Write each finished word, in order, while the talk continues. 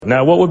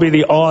Now, what would be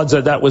the odds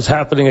that that was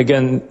happening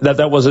again,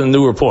 that wasn't a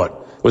new report?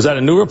 Was that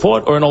a new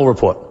report or an old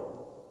report?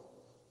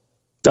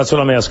 That's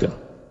what I'm asking.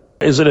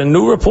 Is it a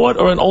new report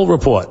or an old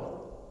report?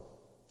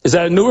 Is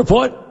that a new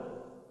report?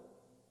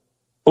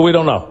 Or we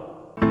don't know?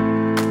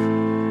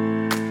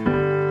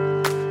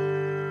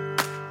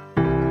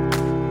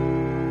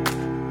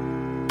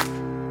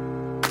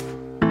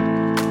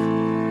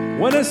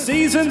 When a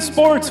seasoned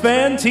sports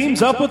fan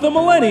teams up with a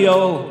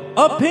millennial,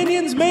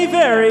 opinions may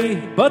vary,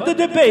 but the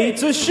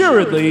debates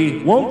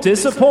assuredly won't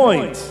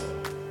disappoint.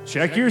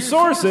 Check your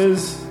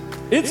sources.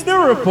 It's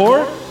new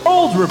report,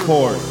 old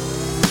report.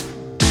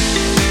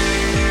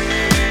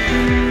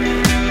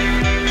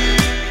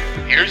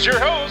 Here's your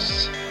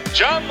hosts,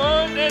 John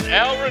Lund and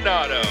Al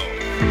Renato.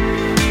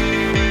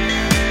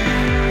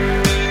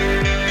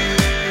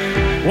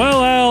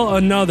 Well, Al,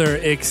 another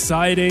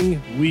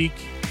exciting week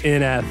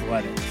in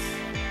athletics.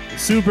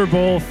 Super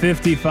Bowl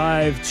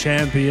 55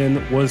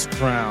 champion was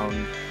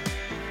crowned,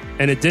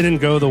 and it didn't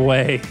go the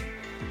way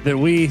that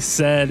we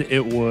said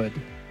it would,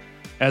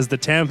 as the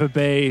Tampa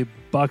Bay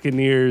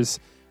Buccaneers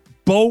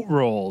boat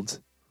rolled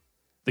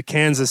the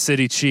Kansas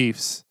City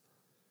Chiefs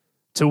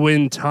to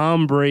win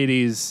Tom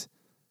Brady's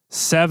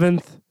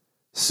 7th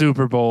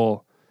Super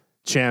Bowl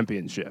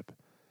championship.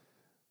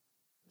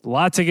 A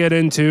lot to get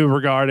into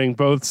regarding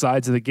both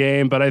sides of the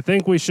game, but I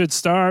think we should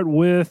start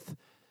with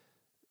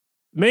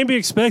maybe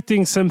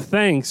expecting some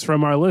thanks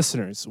from our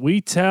listeners. We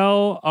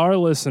tell our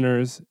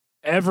listeners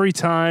every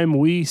time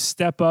we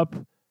step up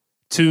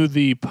to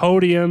the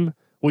podium,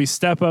 we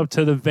step up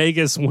to the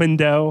Vegas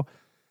window,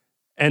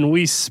 and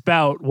we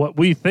spout what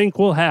we think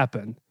will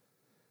happen.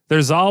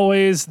 There's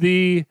always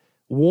the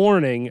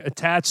warning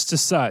attached to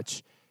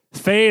such.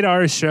 Fade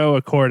our show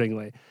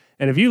accordingly.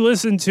 And if you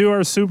listened to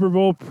our Super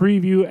Bowl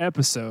preview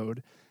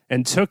episode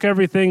and took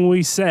everything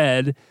we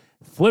said,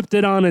 flipped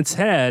it on its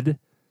head,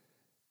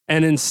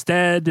 and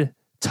instead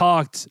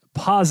talked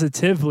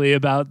positively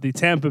about the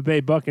Tampa Bay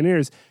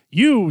Buccaneers,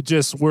 you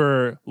just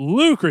were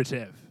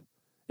lucrative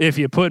if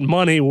you put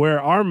money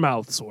where our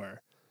mouths were.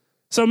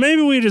 So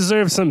maybe we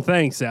deserve some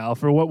thanks, Al,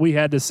 for what we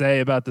had to say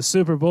about the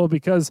Super Bowl,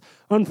 because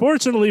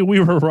unfortunately we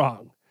were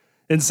wrong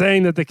in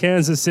saying that the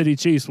Kansas City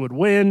Chiefs would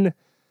win,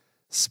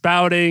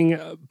 spouting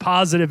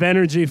positive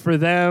energy for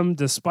them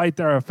despite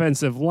their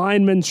offensive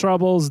lineman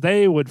troubles.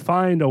 They would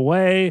find a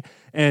way,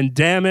 and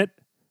damn it,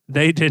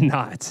 they did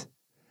not.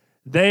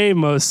 They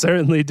most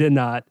certainly did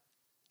not.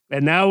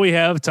 And now we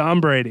have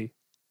Tom Brady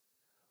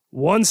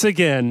once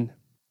again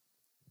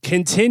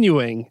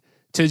continuing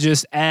to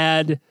just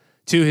add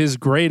to his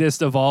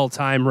greatest of all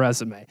time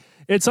resume.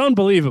 It's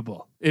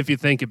unbelievable if you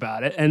think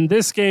about it. And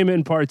this game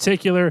in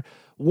particular,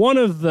 one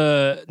of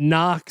the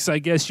knocks, I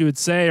guess you would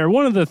say, or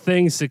one of the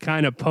things to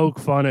kind of poke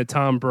fun at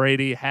Tom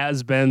Brady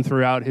has been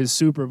throughout his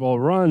Super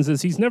Bowl runs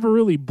is he's never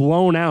really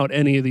blown out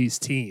any of these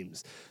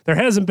teams. There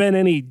hasn't been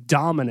any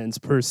dominance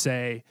per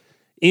se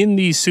in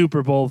these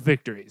Super Bowl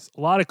victories.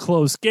 A lot of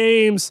close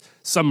games,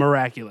 some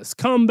miraculous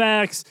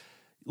comebacks,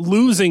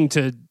 losing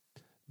to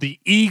the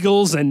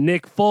Eagles and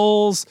Nick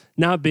Foles,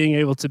 not being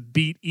able to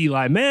beat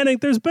Eli Manning.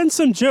 There's been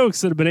some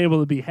jokes that have been able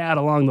to be had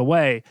along the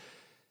way.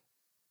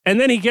 And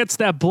then he gets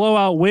that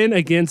blowout win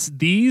against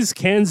these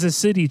Kansas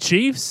City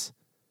Chiefs.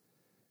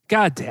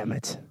 God damn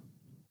it.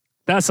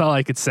 That's all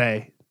I could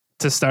say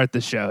to start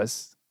the show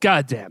is,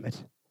 God damn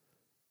it.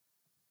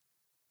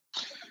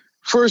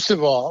 First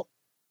of all,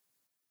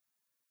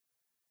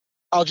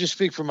 I'll just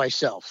speak for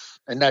myself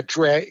and not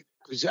drag,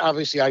 because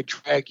obviously I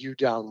drag you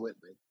down with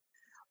me.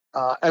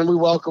 And we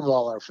welcome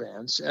all our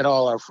fans and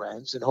all our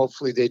friends, and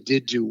hopefully they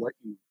did do what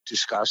you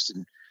discussed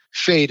and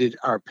faded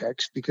our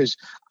picks, because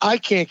I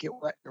can't get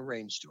wet in a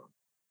rainstorm.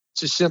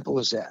 It's as simple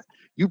as that.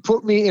 You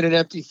put me in an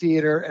empty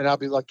theater and I'll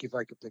be lucky if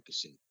I could pick a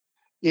seat.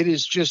 It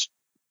is just,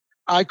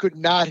 I could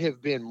not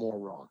have been more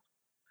wrong.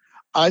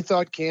 I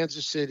thought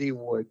Kansas City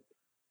would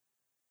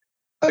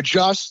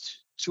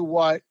adjust to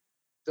what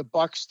the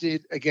Bucs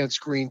did against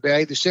Green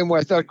Bay, the same way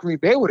I thought Green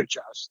Bay would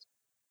adjust.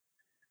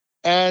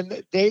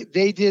 And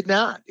they did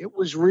not. It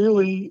was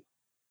really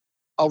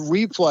a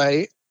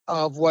replay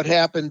of what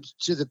happened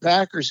to the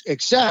Packers,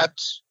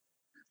 except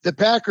the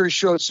Packers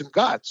showed some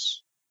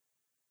guts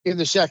in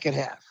the second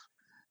half.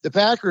 The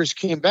Packers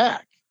came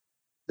back.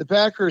 The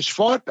Packers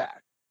fought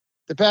back.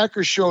 The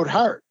Packers showed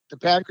heart. The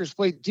Packers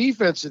played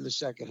defense in the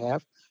second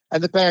half,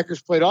 and the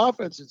Packers played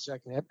offense in the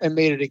second half and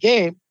made it a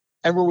game,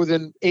 and were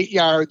within 8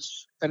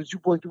 yards and a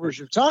 2-point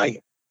conversion of tying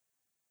it.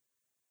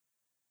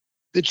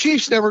 The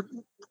Chiefs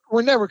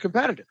were never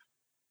competitive.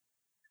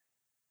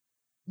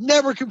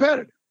 Never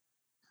competitive.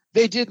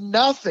 They did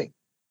nothing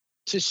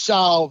to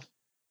solve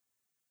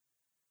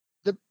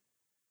the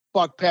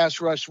Buck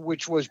pass rush,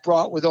 which was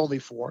brought with only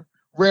 4.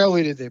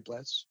 Rarely did they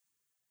blitz.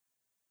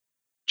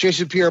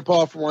 Jason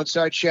Pierre-Paul from one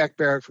side, Shaq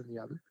Barrett from the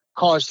other.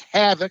 Caused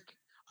havoc.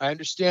 I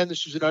understand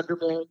this was an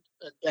undermanned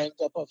and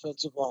banged-up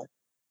offensive line.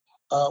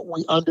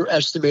 We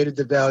underestimated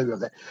the value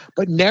of that.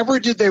 But never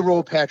did they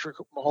roll Patrick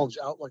Mahomes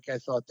out like I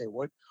thought they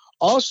would.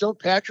 Also,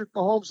 Patrick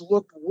Mahomes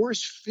looked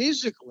worse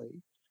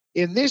physically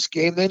in this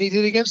game than he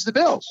did against the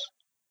Bills.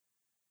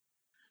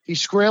 He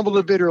scrambled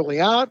a bit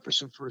early on for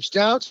some first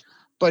downs,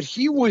 but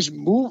he was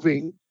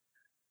moving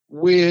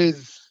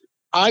with,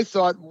 I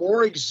thought,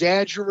 more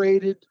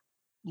exaggerated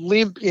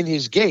limp in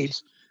his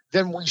gait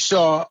than we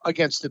saw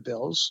against the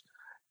Bills.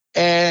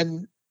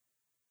 And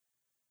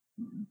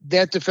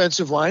that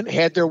defensive line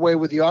had their way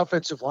with the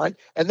offensive line,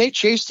 and they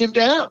chased him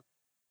down.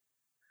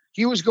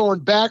 He was going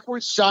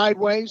backwards,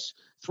 sideways,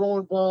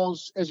 throwing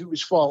balls as he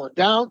was falling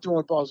down,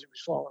 throwing balls as he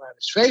was falling on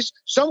his face,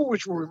 some of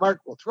which were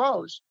remarkable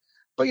throws.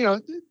 But,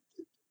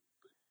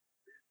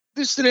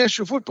 this is the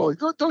National Football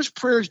League. Those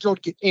prayers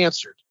don't get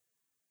answered,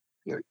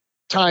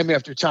 time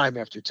after time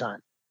after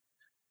time.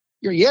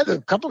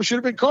 The couple should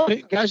have been caught,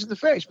 hitting guys in the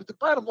face. But the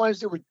bottom line is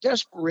there were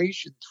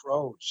desperation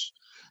throws.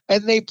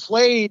 And they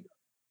played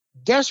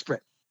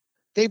desperate.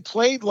 They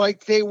played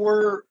like they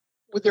were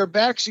with their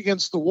backs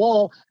against the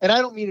wall. And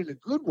I don't mean in a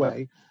good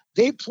way.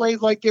 They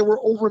played like they were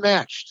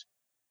overmatched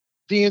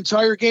the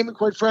entire game. And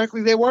quite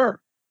frankly, they were.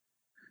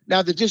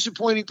 Now, the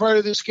disappointing part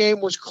of this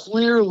game was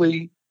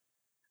clearly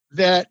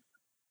that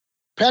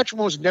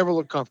Patrick Mahomes never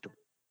looked comfortable.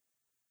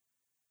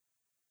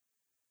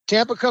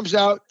 Tampa comes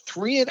out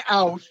 3 and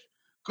out,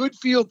 good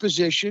field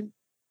position,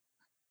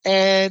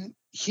 and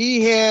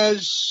he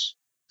has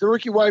the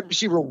rookie wide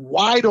receiver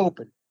wide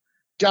open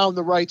down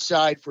the right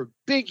side for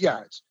big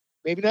yards.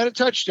 Maybe not a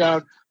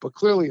touchdown, but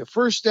clearly a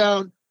first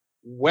down,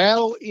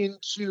 well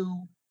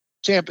into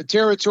Tampa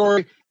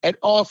territory, and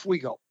off we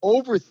go.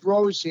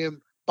 Overthrows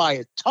him by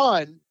a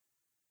ton.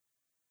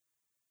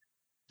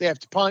 They have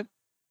to punt.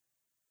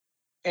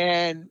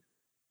 And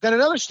then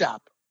another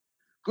stop.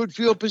 Good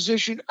field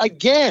position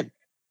again.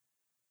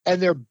 And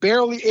they're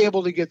barely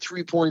able to get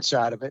 3 points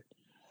out of it.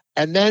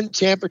 And then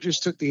Tampa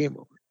just took the game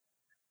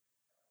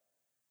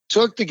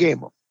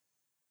over.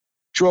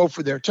 Drove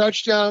for their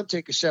touchdown,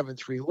 take a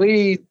 7-3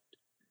 lead,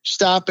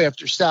 stop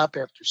after stop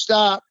after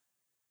stop.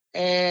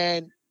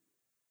 And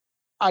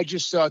I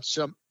just thought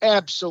some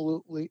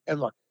absolutely, and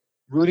look,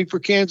 rooting for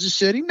Kansas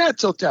City, not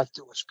till death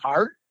do us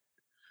part.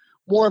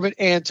 More of an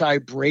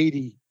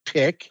anti-Brady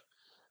pick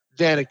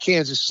than a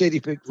Kansas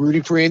City pick.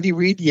 Rooting for Andy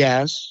Reid,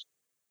 yes.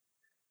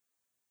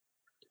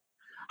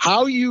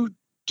 How you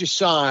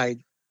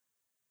decide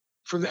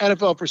from the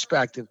NFL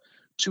perspective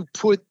to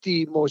put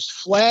the most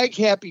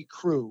flag-happy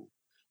crew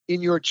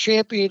in your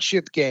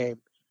championship game,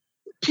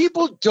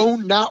 people do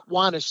not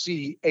want to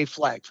see a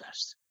flag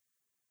fest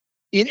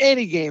in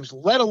any games,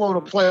 let alone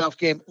a playoff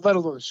game, let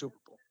alone a Super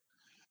Bowl.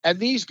 And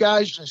these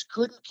guys just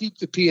couldn't keep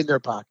the pea in their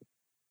pocket.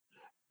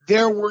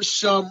 There were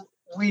some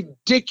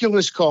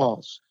ridiculous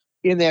calls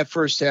in that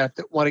first half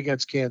that won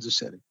against Kansas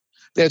City.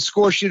 That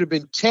score should have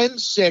been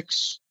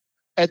 10-6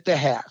 at the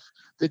half.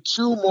 The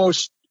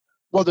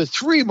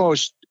three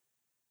most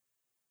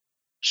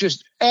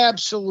just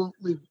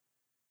absolutely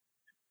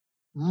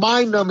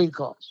mind-numbing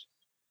calls.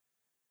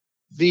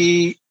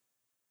 The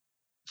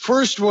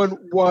first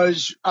one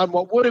was on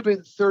what would have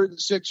been 3rd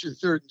and 6 or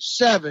 3rd and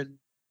 7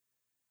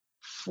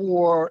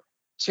 for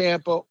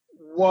Tampa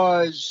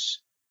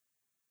was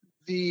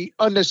the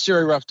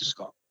unnecessary roughness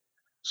call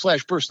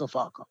 / personal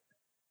foul call.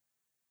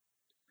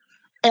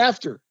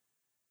 After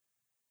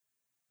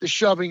the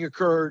shoving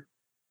occurred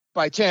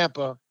by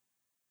Tampa,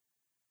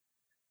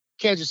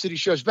 Kansas City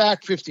shoves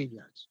back 15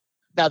 yards.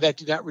 Now, that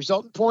did not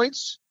result in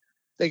points.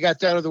 They got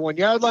down to the 1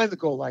 yard line, the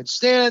goal line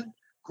stand.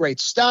 Great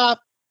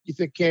stop. You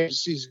think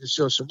Kansas City's going to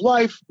show some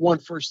life. 1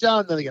 first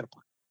down, then they got a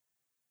punt.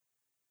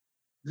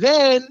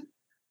 Then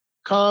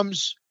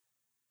comes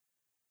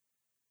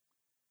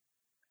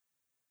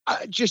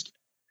just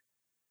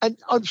an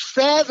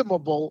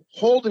unfathomable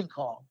holding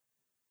call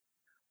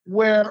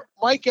where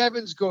Mike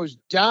Evans goes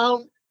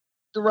down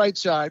the right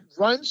side,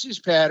 runs his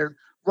pattern,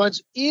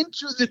 runs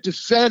into the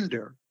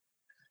defender.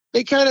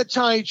 They kind of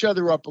tie each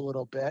other up a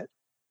little bit.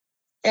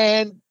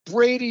 And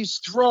Brady's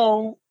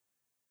throw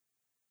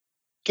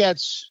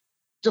gets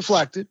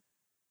deflected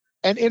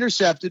and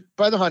intercepted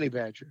by the Honey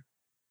Badger.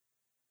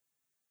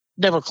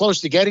 Never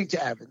close to getting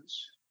to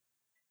Evans.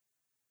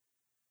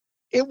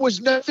 It was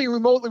nothing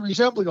remotely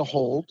resembling a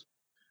hold.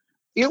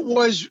 It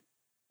was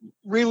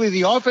really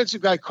the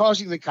offensive guy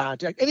causing the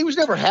contact, and he was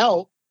never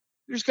held.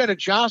 He just kind of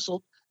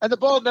jostled, and the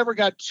ball never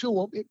got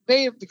to him.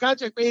 The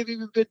contact may have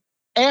even been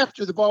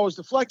after the ball was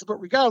deflected,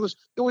 but regardless,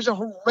 it was a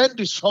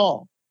horrendous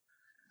fall.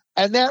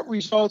 And that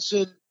results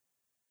in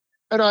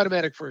an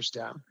automatic first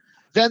down.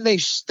 Then they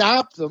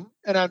stop them,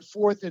 and on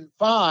 4th and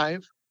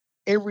 5,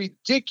 a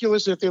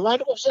ridiculous, if they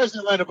line up offsides, they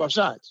line up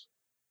offsides.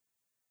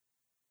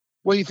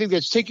 Whether you think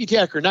that's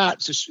ticky-tack or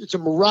not, it's a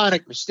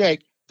moronic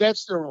mistake.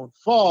 That's their own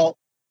fault.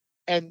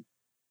 And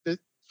the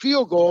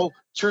field goal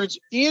turns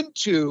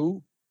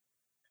into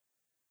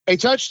a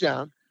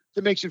touchdown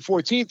that makes it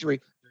 14-3.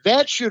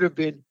 That should have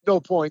been no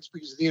points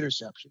because of the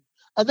interception.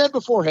 And then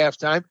before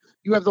halftime,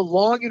 you have the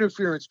long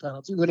interference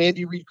penalty when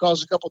Andy Reid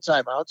calls a couple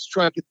timeouts,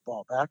 trying to get the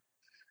ball back.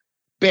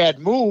 Bad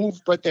move,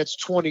 but that's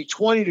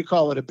 2020 to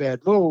call it a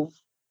bad move.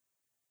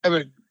 I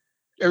mean,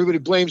 everybody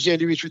blames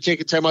Andy Reid for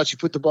taking timeouts. He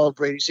put the ball in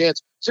Brady's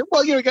hands. Said,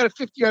 well, you got a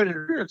 50-yard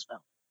interference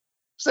penalty.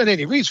 It's not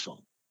Andy Reid's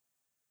fault.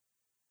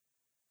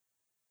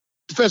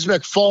 Defensive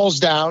back falls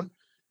down.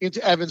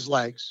 into Evans'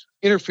 legs,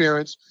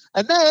 interference.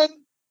 And then,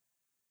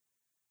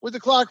 with the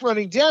clock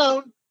running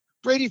down,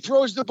 Brady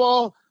throws the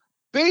ball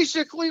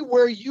basically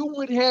where you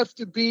would have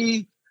to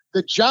be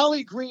the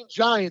Jolly Green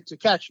Giant to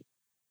catch it.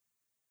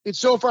 It's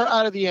so far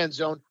out of the end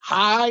zone,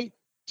 high,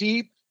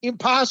 deep,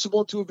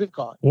 impossible to have been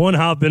caught. One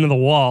hop into the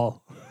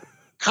wall.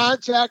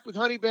 Contact with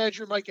Honey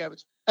Badger and Mike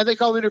Evans, and they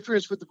call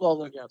interference with the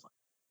ball on the line.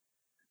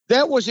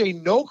 That was a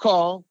no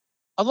call,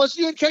 unless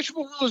the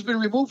uncatchable rule has been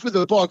removed from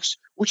the books,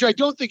 which I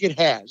don't think it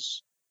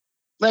has.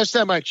 Last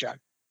time I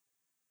checked.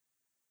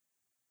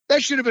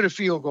 That should have been a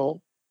field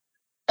goal,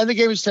 and the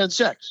game is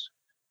 10-6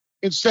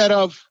 instead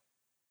of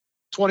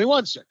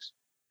 21-6.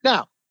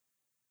 Now,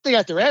 they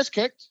got their ass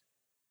kicked.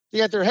 They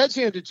got their heads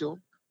handed to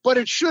them, but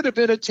it should have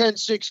been a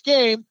 10-6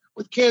 game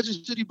with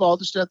Kansas City ball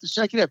to start the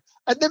second half.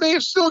 And they may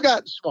have still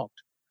gotten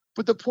smoked.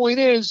 But the point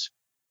is,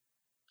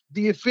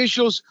 the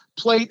officials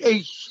played a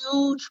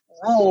huge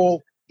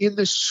role in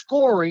the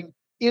scoring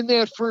in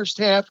that first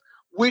half,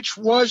 which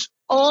was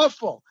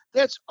awful.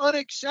 That's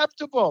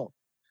unacceptable.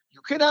 You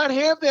cannot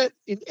have that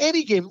in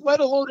any game, let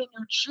alone in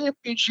your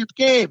championship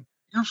game,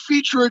 your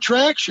feature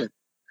attraction.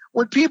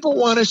 When people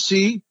want to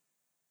see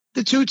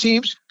the two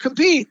teams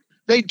compete,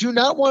 they do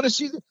not want to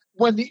see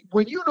when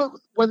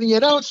the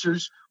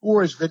announcers, who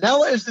are as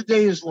vanilla as the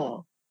day is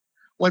long,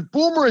 when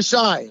Boomer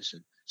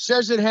Esiason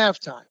says at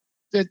halftime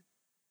that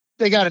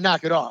they got to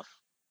knock it off,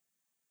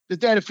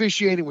 that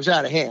officiating was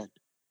out of hand,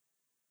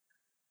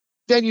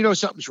 then you know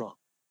something's wrong.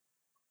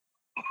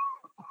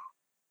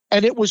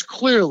 And it was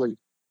clearly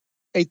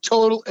a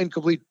total and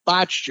complete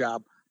botch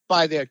job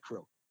by that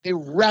crew. They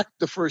wrecked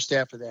the first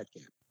half of that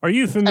game. Are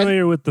you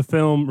familiar with the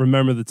film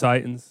Remember the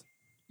Titans?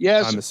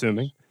 Yes. I'm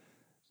assuming.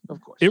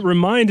 Of course. It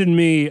reminded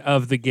me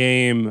of the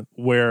game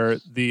where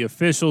the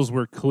officials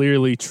were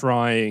clearly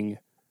trying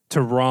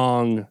to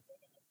wrong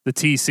the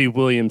T.C.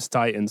 Williams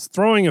Titans,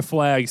 throwing a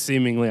flag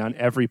seemingly on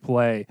every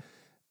play.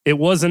 It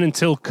wasn't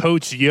until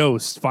Coach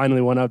Yost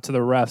finally went up to the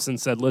refs and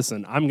said,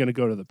 listen, I'm going to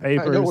go to the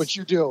papers. I know what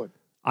you're doing.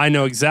 I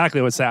know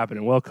exactly what's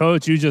happening. Well,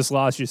 Coach, you just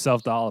lost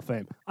yourself to Hall of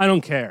Fame. I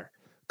don't care.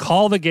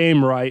 Call the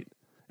game right.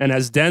 And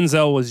as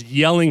Denzel was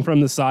yelling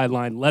from the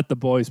sideline, let the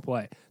boys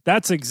play.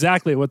 That's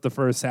exactly what the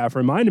first half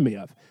reminded me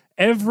of.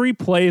 Every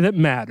play that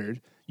mattered,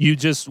 you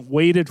just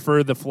waited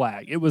for the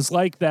flag. It was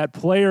like that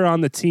player on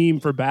the team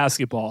for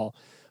basketball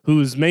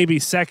who's maybe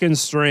second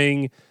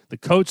string. The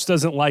coach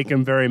doesn't like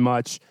him very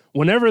much.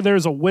 Whenever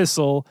there's a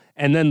whistle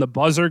and then the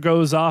buzzer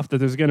goes off that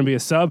there's going to be a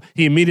sub,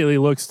 he immediately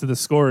looks to the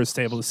scorer's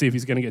table to see if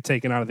he's going to get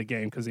taken out of the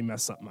game because he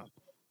messed something up.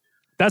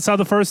 That's how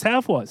the first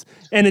half was.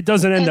 And it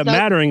doesn't end up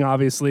mattering,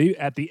 obviously,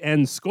 at the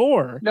end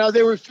score. Now,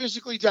 they were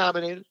physically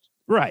dominated.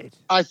 Right.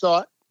 I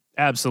thought.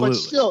 Absolutely.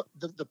 But still,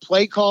 the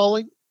play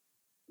calling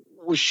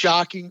was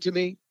shocking to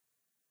me.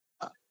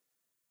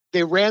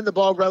 They ran the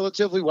ball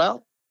relatively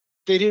well.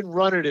 They didn't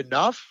run it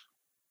enough.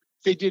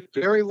 They did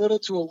very little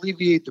to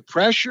alleviate the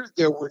pressure.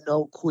 There were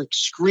no quick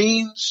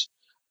screens.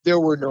 There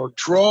were no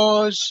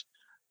draws.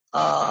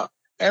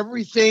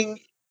 Everything,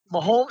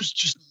 Mahomes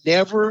just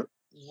never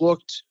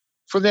looked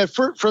from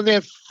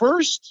that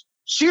first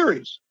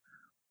series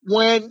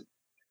when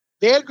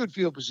they had good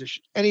field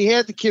position and he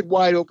had the kid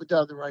wide open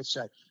down the right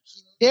side.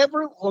 He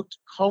never looked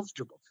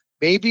comfortable.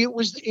 Maybe it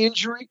was the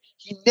injury.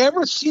 He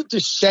never seemed to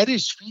set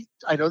his feet.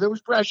 I know there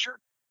was pressure,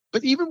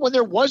 but even when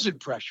there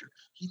wasn't pressure,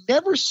 he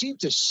never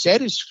seemed to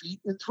set his feet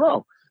and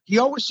throw. He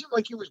always seemed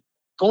like he was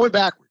going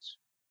backwards,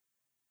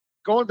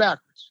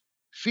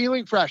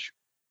 feeling pressure.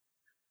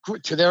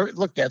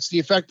 That's the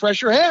effect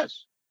pressure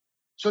has.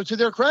 So to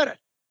their credit,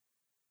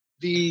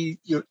 the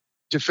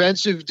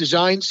defensive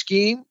design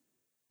scheme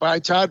by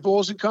Todd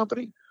Bowles and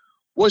company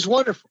was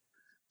wonderful.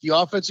 The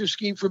offensive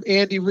scheme from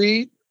Andy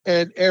Reid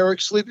and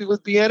Eric sleeping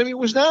with Bieniemy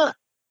was not.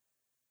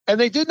 And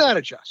they did not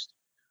adjust.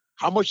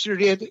 How much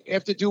did it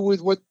have to do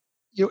with what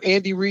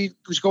Andy Reid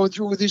was going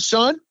through with his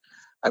son?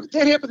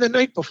 That happened the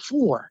night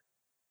before.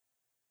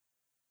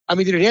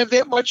 Did it have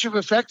that much of an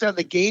effect on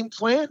the game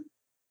plan?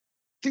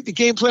 I think the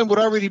game plan would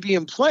already be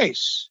in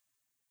place.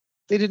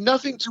 They did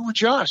nothing to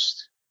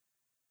adjust.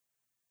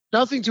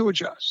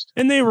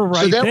 And they were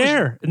right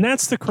there. And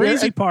that's the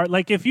crazy part.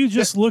 Like, if you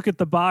just look at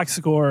the box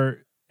score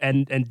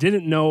and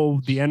didn't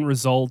know the end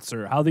results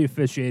or how the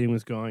officiating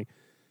was going,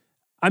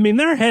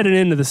 they're headed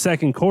into the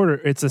second quarter.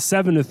 It's a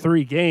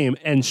 7-3 game,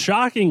 and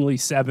shockingly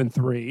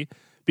 7-3,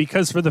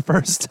 because for the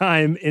first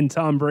time in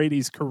Tom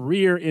Brady's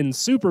career in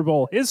Super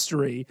Bowl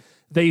history,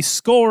 they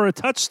score a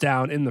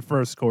touchdown in the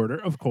first quarter,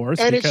 of course.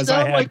 And because it's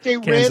not like they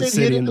ran and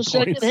hit in the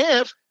second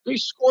half. They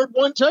scored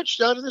one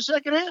touchdown in the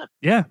second half.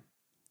 Yeah.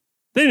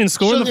 They didn't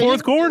score in the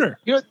fourth quarter.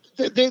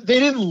 They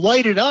didn't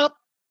light it up.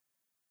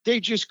 They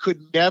just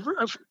could never.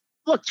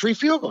 Look, 3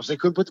 field goals. They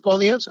couldn't put the ball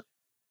in the end zone.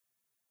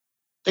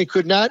 They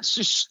could not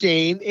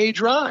sustain a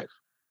drive.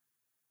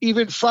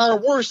 Even far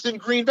worse than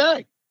Green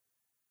Bay.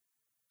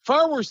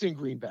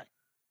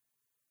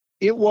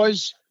 It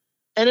was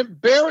an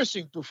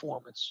embarrassing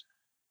performance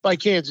by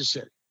Kansas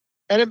City.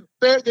 And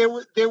they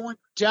were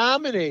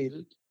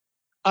dominated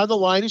on the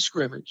line of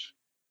scrimmage.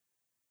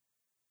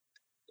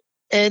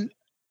 And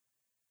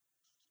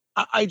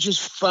I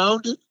just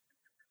found it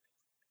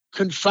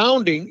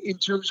confounding in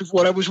terms of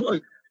what I was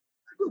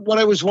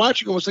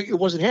watching. Almost like it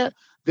wasn't half.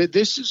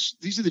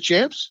 These are the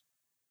champs.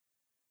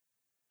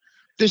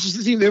 This is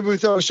the team that everybody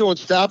thought was so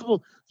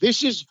unstoppable.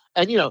 This is,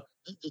 and the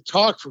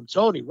talk from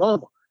Tony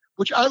Romo,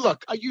 which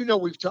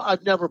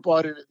I've never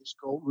bought into this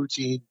GOAT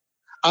routine.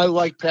 I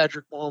like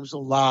Patrick Mahomes a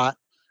lot.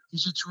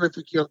 He's a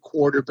terrific young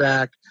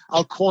quarterback.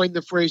 I'll coin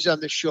the phrase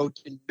on the show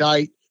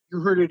tonight. You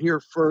heard it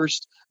here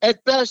first.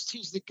 At best,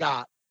 he's the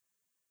God.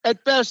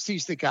 At best,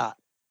 he's the God.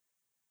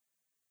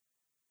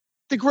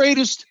 The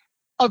greatest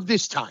of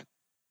this time.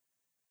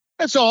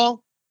 That's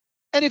all.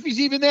 And if he's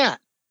even that,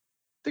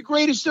 the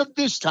greatest of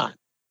this time.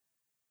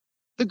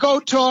 The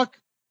GOAT talk,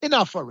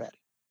 enough already.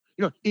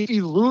 If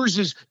he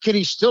loses, can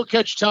he still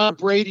catch Tom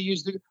Brady?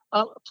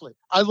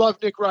 I love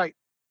Nick Wright.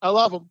 I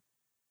love him.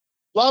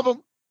 Love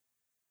him.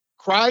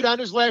 Cried on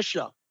his last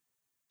show.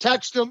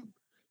 Text him.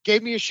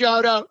 Gave me a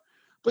shout out.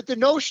 But the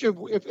notion of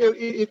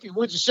if he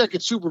wins a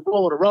second Super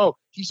Bowl in a row,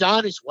 he's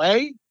on his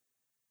way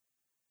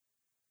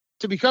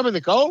to becoming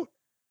the GOAT,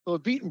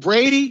 beating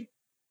Brady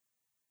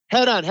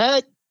head on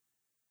head.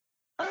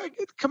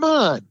 Come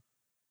on.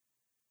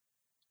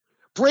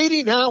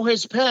 Brady now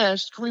has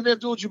passed Kareem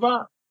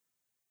Abdul-Jabbar.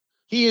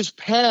 He has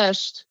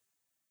passed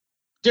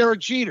Derek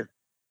Jeter.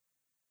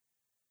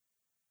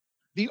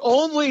 The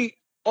only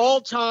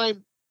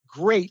all-time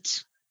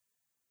great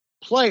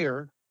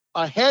player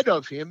ahead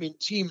of him in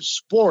team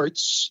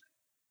sports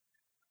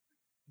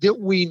that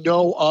we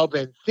know of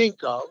and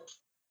think of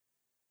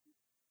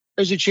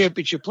as a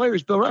championship player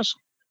is Bill Russell.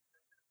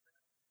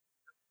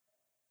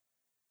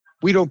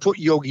 We don't put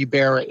Yogi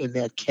Berra in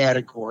that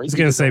category. I was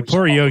going to say,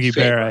 poor Yogi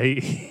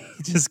Berra. He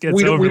just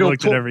gets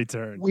overlooked at every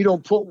turn. We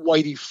don't put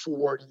Whitey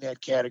Ford in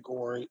that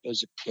category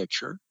as a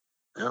pitcher.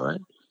 All right.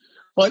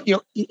 But,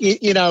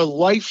 in our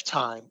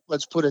lifetime,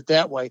 let's put it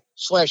that way,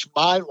 /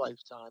 my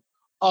lifetime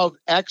of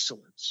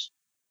excellence,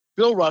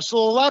 Bill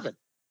Russell, 11.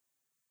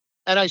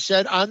 And I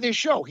said on this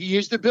show, he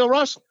is the Bill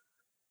Russell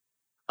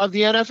of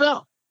the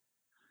NFL.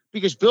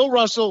 Because Bill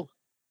Russell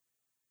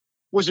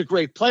was a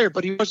great player,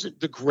 but he wasn't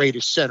the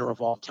greatest center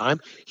of all time.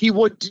 He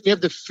wouldn't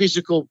have the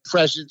physical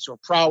presence or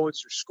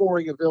prowess or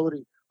scoring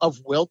ability of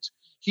Wilt.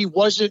 He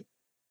wasn't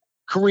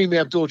Kareem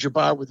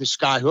Abdul-Jabbar with the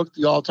skyhook,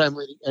 the all-time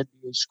leading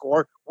NBA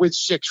scorer, with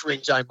 6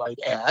 rings, I might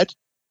add.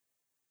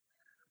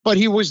 But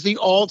he was the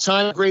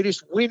all-time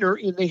greatest winner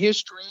in the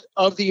history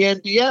of the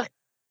NBA.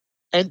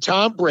 And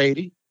Tom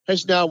Brady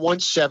has now won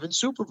 7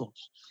 Super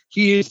Bowls.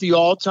 He is the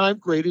all-time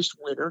greatest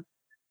winner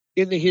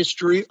in the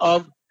history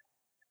of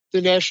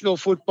the National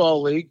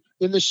Football League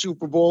in the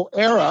Super Bowl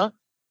era.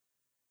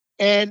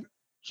 And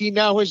he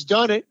now has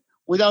done it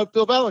without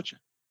Bill Belichick.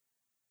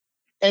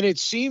 And it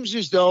seems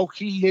as though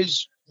he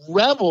has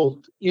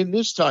reveled in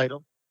this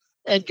title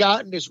and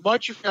gotten as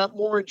much, if not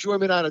more,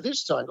 enjoyment out of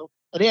this title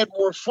and had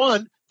more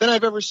fun than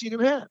I've ever seen him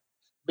have.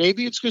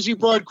 Maybe it's because he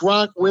brought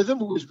Gronk with him,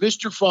 who was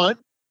Mr. Fun,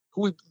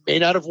 who he may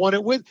not have won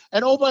it with.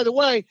 And oh, by the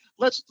way,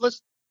 let's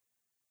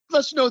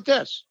note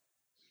this.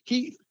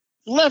 He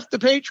left the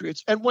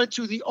Patriots and went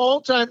to the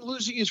all-time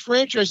losingest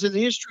franchise in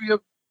the history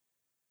of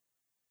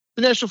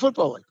the National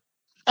Football League.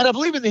 And I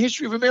believe in the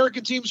history of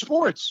American team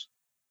sports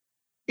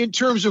in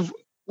terms of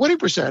winning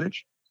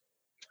percentage.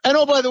 And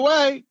oh, by the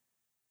way,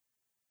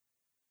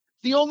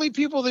 the only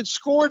people that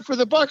scored for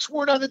the Bucs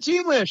weren't on the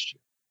team last year.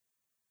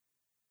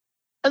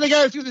 And the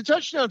guy who threw the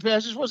touchdown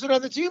passes wasn't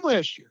on the team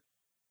last year.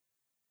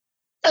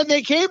 And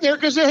they came there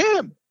because of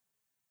him.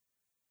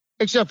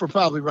 Except for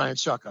probably Ryan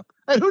Suckup.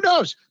 And who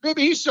knows?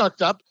 Maybe he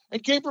sucked up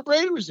and Caper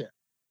Brady was there.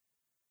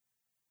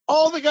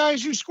 All the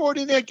guys who scored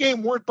in that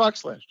game weren't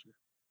Bucs last year.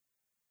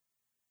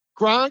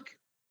 Gronk,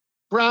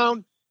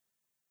 Brown,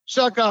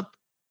 Suckup,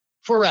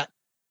 Ferret.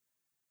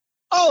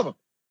 All of them.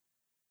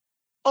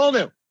 All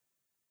new.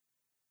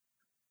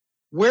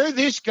 Where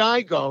this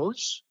guy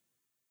goes,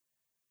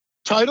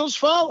 titles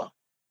follow.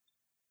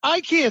 I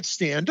can't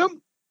stand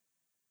him.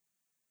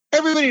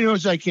 Everybody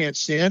knows I can't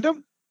stand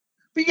him.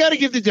 But you got to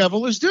give the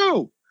devil his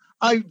due.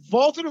 I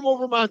vaulted him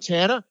over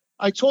Montana.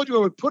 I told you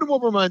I would put him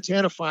over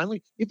Montana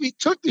finally if he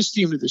took this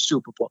team to the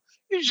Super Bowl.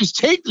 He didn't just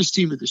take this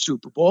team to the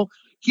Super Bowl.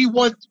 He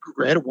won,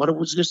 granted, one of it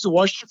was against the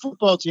Washington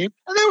football team,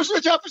 and that was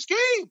the toughest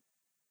game.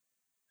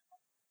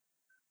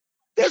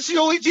 That's the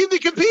only team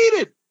that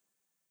competed.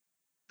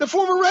 The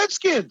former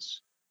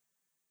Redskins.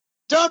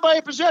 Down by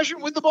a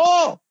possession with the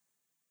ball.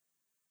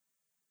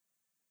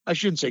 I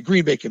shouldn't say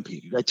Green Bay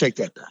competed. I take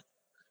that back.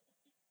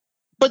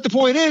 But the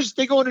point is,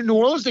 they go into New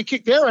Orleans, they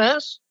kick their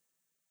ass.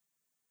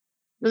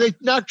 And they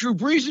knock Drew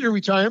Brees into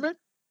retirement.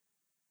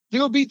 They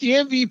go beat the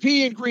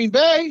MVP in Green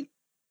Bay.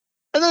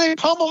 And then they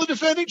pummel the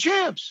defending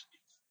champs.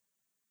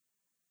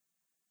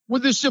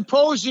 With the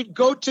supposed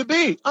GOAT to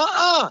be.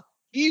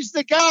 He's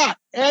the GOAT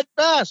at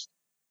best.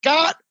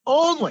 GOAT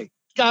only.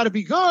 Got to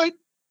be good.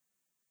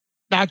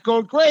 Not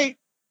GOAT great.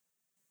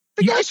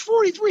 The guy's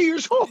 43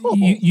 years old.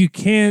 You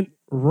can't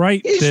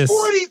write He's this.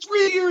 He's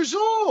 43 years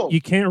old.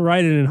 You can't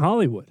write it in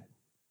Hollywood.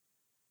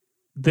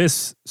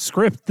 This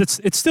script,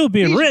 it's still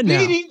being written now.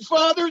 He's beating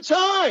Father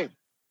Time.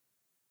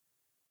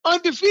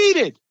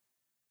 Undefeated.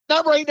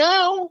 Not right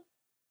now.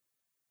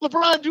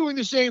 LeBron doing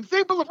the same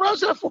thing, but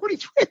LeBron's not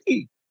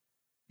 43.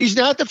 He's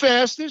not the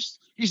fastest.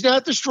 He's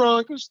not the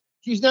strongest.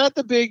 He's not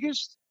the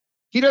biggest.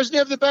 He doesn't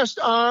have the best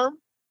arm.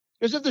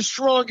 He doesn't have the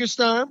strongest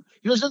arm.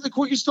 He doesn't have the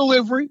quickest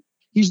delivery.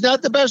 He's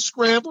not the best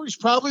scrambler. He's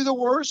probably the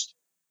worst.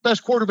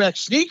 Best quarterback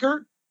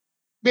sneaker,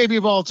 maybe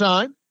of all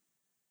time.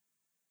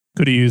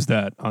 Could have used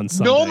that on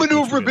Sunday. No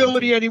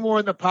maneuverability anymore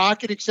in the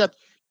pocket except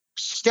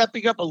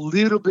stepping up a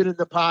little bit in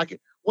the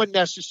pocket when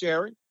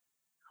necessary.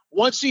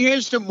 Once he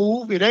has to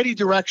move in any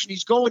direction,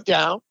 he's going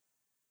down.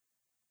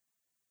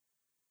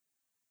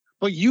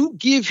 But you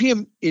give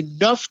him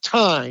enough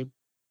time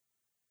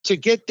to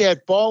get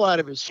that ball out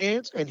of his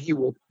hands, and he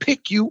will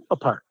pick you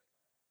apart.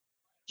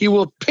 He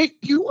will pick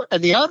you,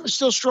 and the arm is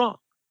still strong.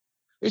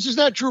 This is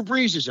not Drew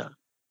Brees' arm.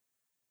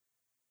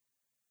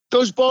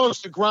 Those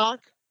balls to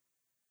Gronk,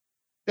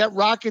 that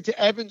rocket to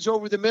Evans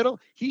over the middle,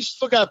 he's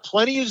still got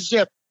plenty of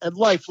zip and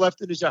life left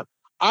in his arm.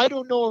 I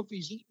don't know if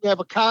he's eating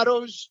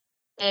avocados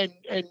and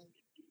you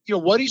know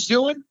what he's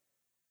doing,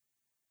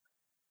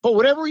 but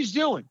whatever he's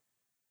doing,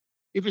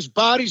 if his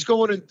body's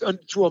going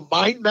through a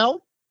mind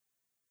melt,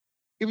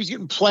 if he's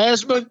getting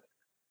plasma,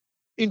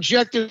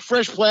 injected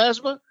fresh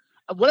plasma,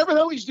 whatever the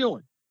hell he's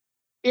doing,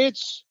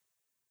 it's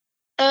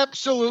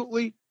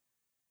absolutely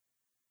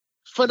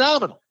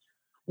phenomenal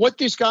what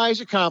this guy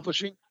is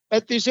accomplishing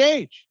at this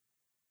age.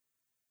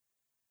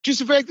 Just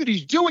the fact that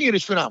he's doing it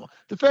is phenomenal.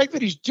 The fact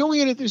that he's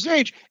doing it at this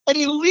age, and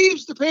he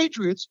leaves the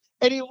Patriots,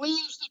 and he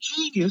leaves the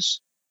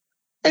genius,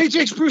 and he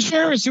takes Bruce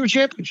Arians to a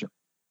championship.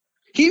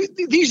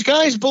 These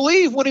guys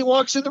believe when he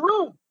walks in the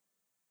room.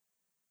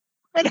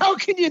 And how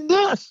can you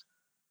not?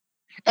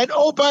 And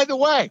oh, by the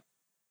way,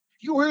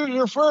 you heard it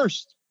here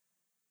first.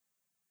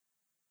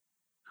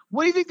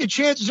 What do you think the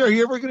chances are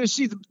you're ever going to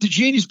see the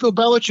genius Bill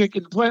Belichick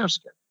in the playoffs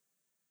again?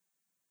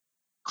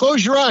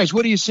 Close your eyes.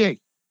 What do you see?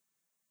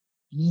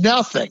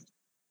 Nothing.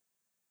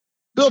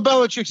 Bill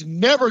Belichick's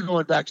never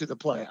going back to the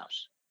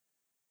playoffs.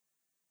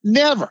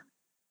 Never.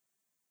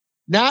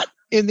 Not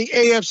in the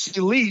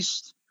AFC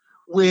least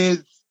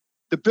with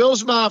the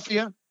Bills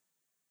Mafia,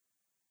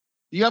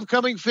 the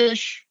upcoming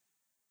Fish,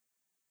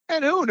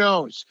 and who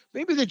knows?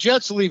 Maybe the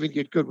Jets will even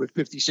get good with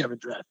 57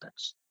 draft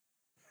picks.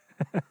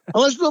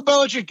 Unless Bill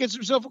Belichick gets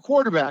himself a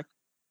quarterback,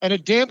 and a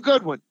damn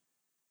good one,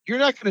 you're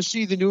not going to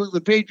see the New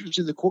England Patriots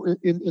in the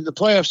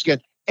playoffs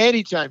again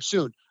anytime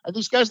soon. And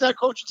this guy's not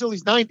coaching until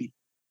he's 90.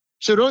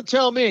 So don't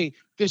tell me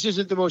this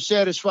isn't the most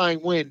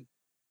satisfying win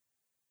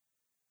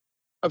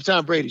of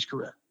Tom Brady's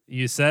career.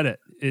 You said it.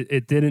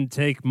 It didn't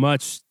take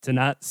much to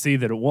not see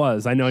that it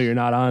was. I know you're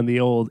not on the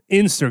old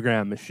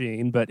Instagram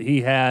machine, but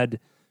he had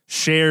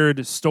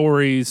shared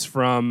stories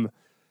from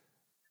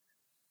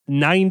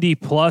 90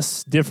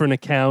 plus different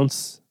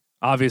accounts,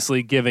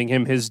 obviously giving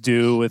him his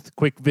due with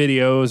quick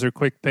videos or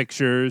quick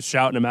pictures,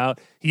 shouting him out.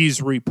 He's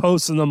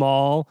reposting them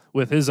all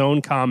with his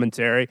own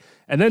commentary.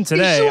 And then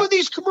today, he's doing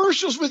these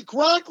commercials with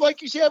Gronk like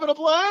he's having a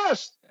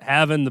blast.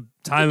 Having the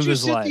time of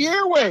his life. The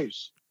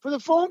airwaves for the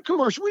phone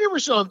commercial. We never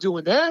saw him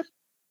doing that.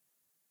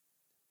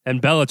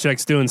 And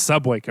Belichick's doing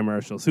Subway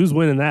commercials. Who's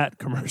winning that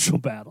commercial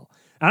battle?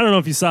 I don't know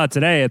if you saw it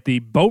today at the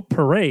boat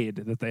parade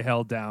that they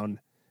held down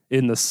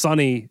in the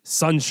sunny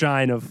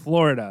sunshine of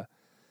Florida.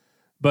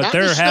 But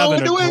they're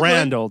having a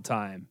grand old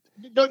time.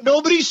 No,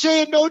 nobody's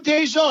saying no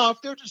days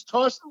off. They're just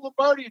tossing the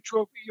Lombardi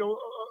trophy,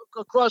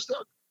 across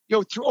the,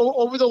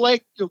 over the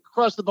lake,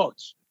 across the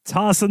boats.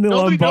 Tossing the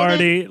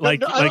Lombardi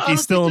like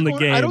he's still in the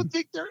game. I don't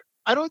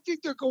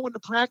think they're going to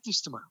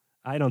practice tomorrow.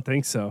 I don't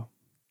think so.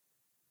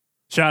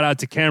 Shout out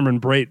to Cameron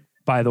Brate,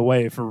 by the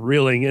way, for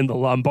reeling in the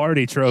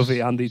Lombardi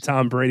trophy on the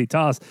Tom Brady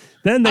toss.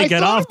 Then they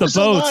get off the boats.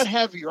 A lot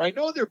heavier. I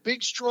know they're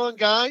big, strong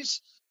guys,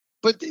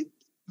 but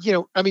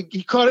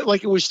he caught it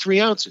like it was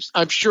 3 ounces.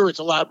 I'm sure it's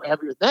a lot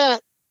heavier than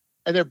that,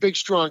 and they're big,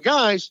 strong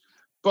guys.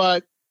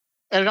 And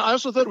I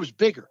also thought it was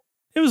bigger.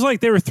 It was like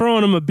they were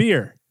throwing him a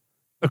beer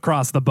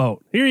across the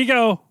boat. Here you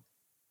go.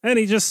 And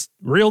he just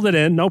reeled it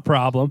in, no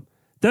problem.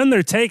 Then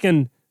they're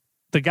taking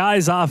the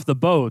guys off the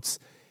boats,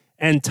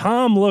 and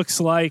Tom looks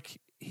like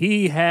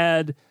he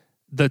had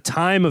the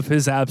time of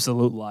his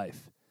absolute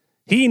life.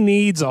 He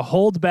needs a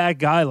holdback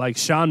guy like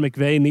Sean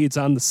McVay needs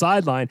on the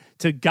sideline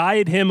to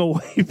guide him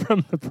away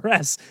from the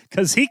press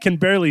because he can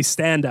barely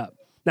stand up.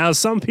 Now,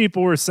 some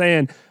people were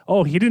saying,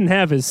 oh, he didn't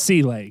have his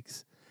sea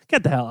legs.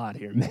 Get the hell out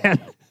of here, man.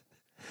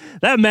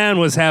 That man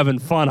was having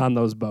fun on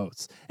those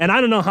boats. And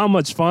I don't know how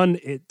much fun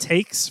it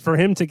takes for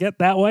him to get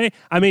that way.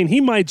 I mean,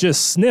 he might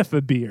just sniff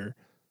a beer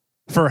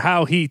for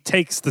how he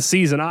takes the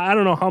season. I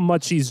don't know how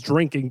much he's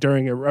drinking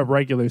during a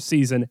regular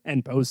season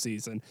and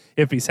postseason.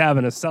 If he's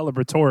having a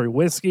celebratory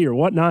whiskey or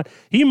whatnot,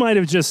 he might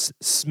have just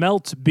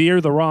smelt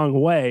beer the wrong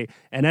way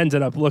and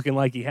ended up looking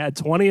like he had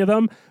 20 of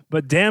them.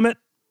 But damn it,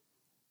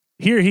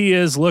 here he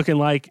is looking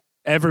like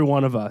every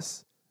one of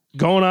us.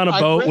 Going on a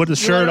boat with his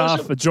shirt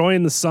off,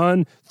 enjoying the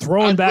sun,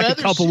 throwing back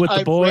a couple with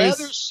the boys. I'd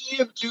rather see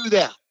him do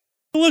that.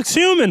 He looks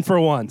human for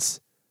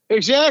once.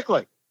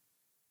 Exactly.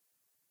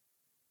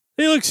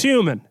 He looks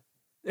human.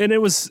 And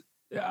it was,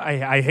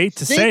 I hate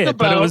to say it,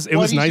 but it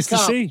was nice to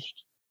see.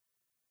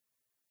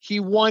 He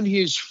won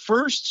his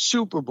first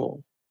Super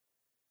Bowl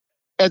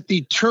at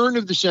the turn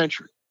of the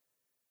century.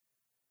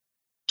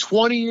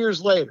 20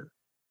 years later,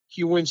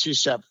 he wins his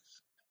 7th.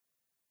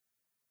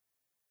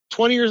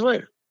 20 years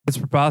later. It's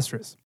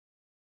preposterous.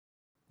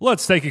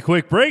 Let's take a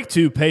quick break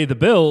to pay the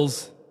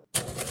bills.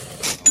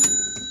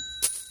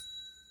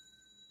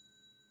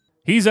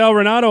 He's Al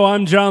Renato.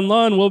 I'm John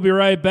Lund. We'll be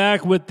right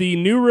back with the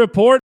new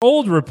report,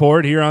 old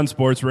report here on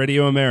Sports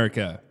Radio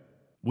America.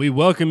 We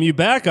welcome you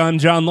back. I'm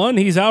John Lund.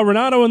 He's Al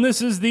Renato, and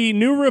this is the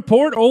new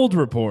report, old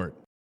report.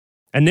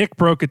 And Nick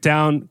broke it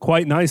down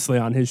quite nicely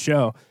on his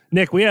show.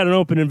 Nick, we had an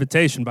open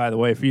invitation, by the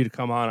way, for you to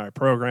come on our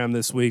program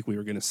this week. We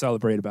were going to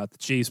celebrate about the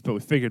Chiefs, but we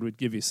figured we'd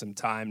give you some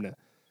time to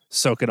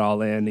soak it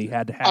all in. He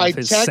had to have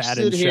his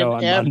Saturn show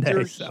on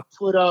Monday. So. He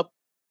put up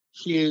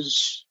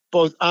his,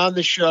 both on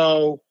the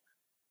show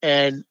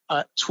and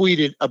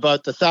tweeted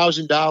about the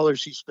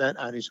 $1,000 he spent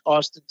on his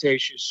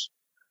ostentatious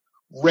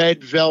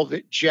red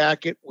velvet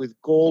jacket with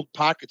gold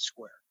pocket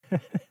square.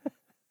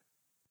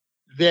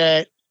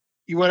 That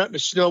he went out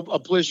in a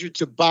blizzard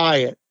to buy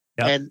it,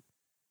 yep. And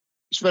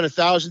spent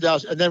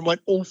 $1,000 and then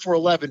went 0 for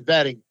 11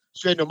 betting.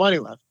 So he had no money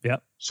left.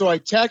 Yep. So I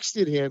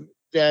texted him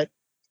that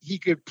he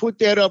could put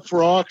that up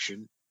for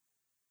auction.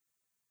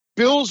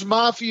 Bills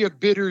Mafia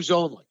bidders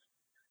only.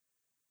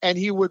 And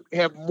he would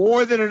have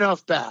more than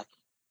enough back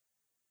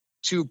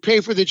to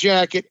pay for the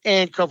jacket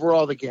and cover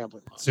all the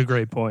gambling. That's a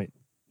great point.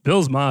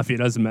 Bills Mafia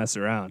doesn't mess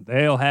around.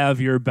 They'll have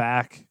your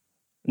back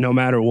no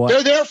matter what.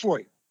 They're there for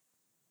you.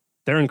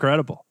 They're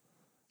incredible.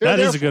 That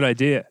is a good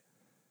idea.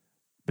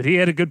 But he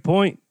had a good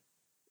point.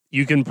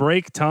 You can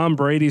break Tom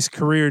Brady's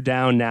career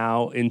down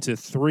now into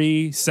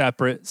 3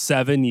 separate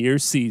 7-year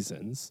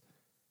seasons,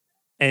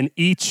 and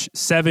each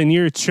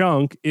 7-year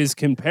chunk is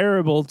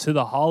comparable to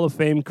the Hall of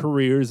Fame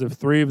careers of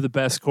 3 of the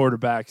best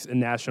quarterbacks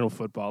in National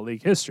Football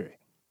League history.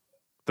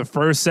 The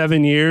first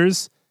 7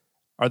 years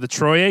are the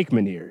Troy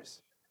Aikman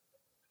years.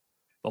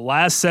 The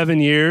last 7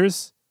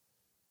 years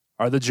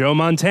are the Joe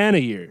Montana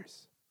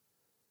years.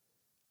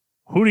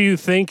 Who do you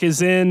think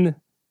is in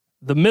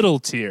the middle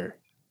tier?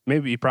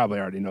 Maybe you probably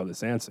already know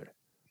this answer.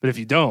 But if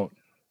you don't,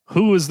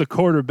 who is the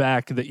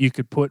quarterback that you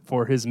could put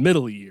for his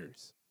middle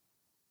years?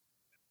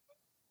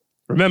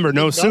 Remember,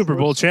 no Super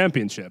Bowl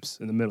championships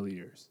in the middle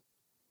years.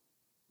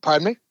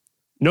 Pardon me?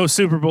 No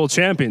Super Bowl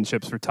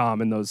championships for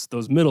Tom in those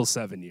middle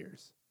 7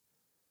 years.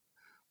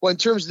 Well, in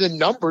terms of the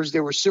numbers,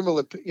 they were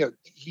similar. You know,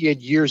 he had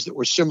years that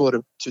were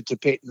similar to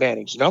Peyton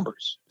Manning's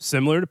numbers.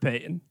 Similar to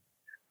Peyton.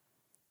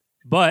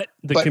 But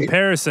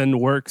comparison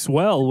works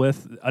well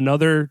with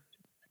another,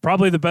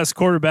 probably the best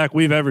quarterback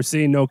we've ever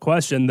seen, no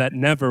question, that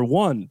never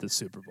won the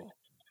Super Bowl.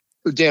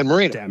 Dan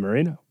Marino. Dan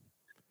Marino.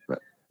 Right.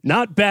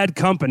 Not bad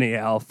company,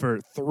 Al, for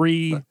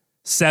 3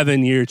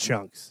 7-year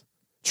chunks.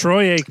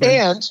 Troy Aikman,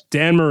 and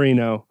Dan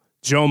Marino,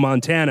 Joe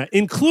Montana,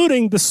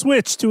 including the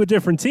switch to a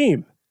different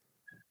team.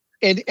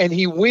 And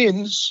he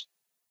wins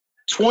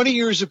 20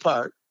 years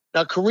apart.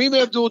 Now,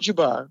 Kareem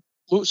Abdul-Jabbar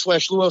 / Lou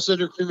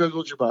Alcindor, Kareem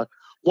Abdul-Jabbar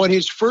won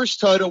his first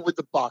title with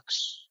the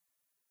Bucs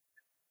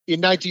in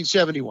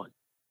 1971.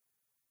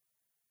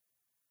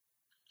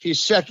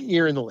 His second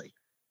year in the league.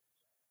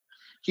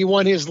 He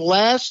won his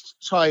last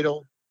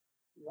title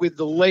with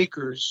the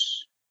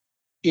Lakers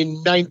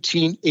in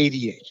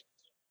 1988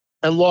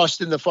 and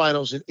lost in the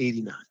finals in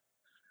 89.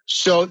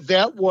 So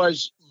that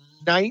was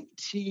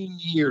 19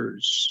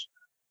 years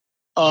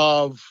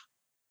of,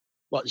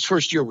 well, his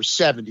first year was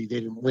 70. They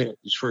didn't win it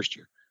his first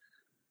year.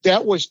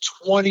 That was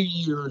 20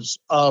 years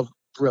of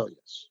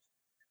brilliance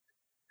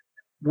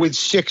with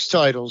 6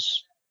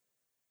 titles,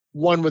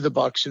 1 with the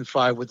Bucs and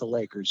 5 with the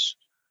Lakers.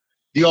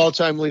 The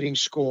all-time leading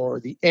scorer,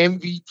 the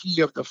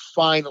MVP of the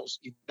finals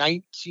in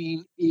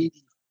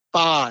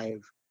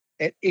 1985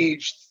 at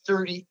age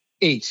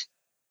 38,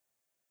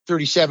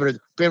 37,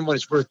 depending on when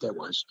his birthday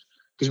was.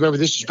 Because remember,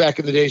 this was back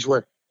in the days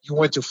where you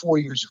went to 4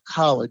 years of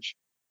college,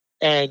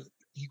 and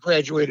he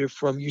graduated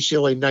from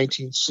UCLA in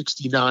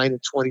 1969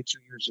 at 22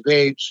 years of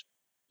age.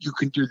 You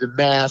can do the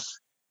math.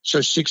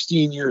 So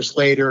 16 years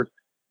later,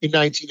 in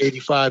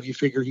 1985, you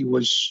figure he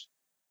was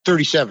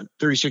 37.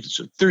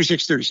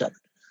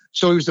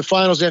 So he was the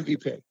finals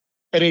MVP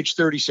at age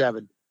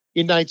 37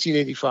 in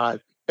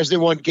 1985 as they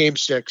won Game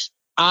 6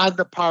 on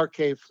the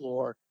parquet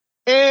floor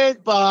in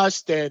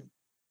Boston.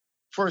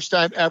 First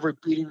time ever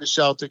beating the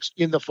Celtics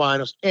in the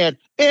finals. And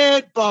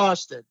in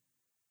Boston,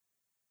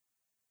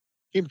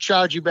 him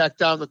charging back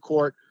down the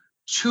court,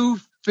 2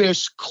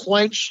 fists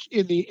clenched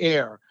in the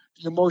air.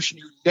 The emotion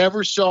you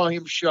never saw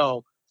him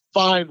show.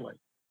 Finally,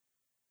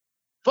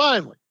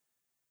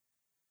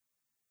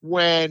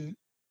 when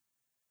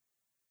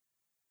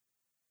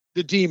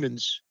the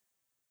demons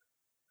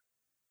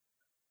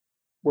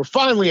were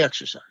finally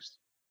exercised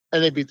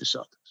and they beat the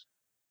Celtics.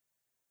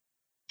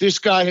 This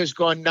guy has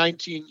gone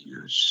 19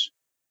 years,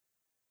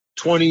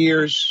 20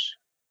 years,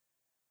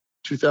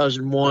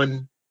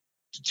 2001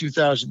 to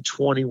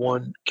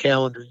 2021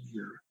 calendar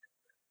year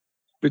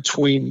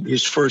between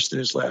his first and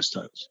his last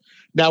titles.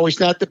 Now, he's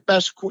not the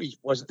best. He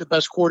wasn't the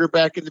best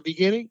quarterback in the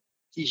beginning.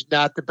 He's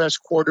not the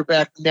best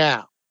quarterback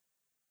now.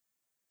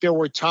 There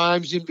were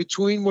times in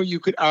between where you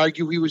could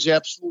argue he was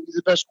absolutely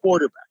the best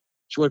quarterback.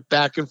 She went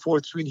back and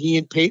forth between he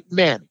and Peyton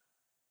Manning,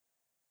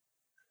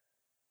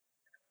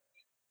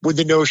 with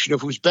the notion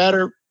of who's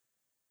better.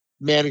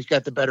 Manning's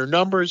got the better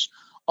numbers,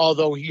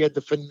 although he had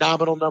the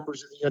phenomenal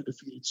numbers in the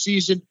undefeated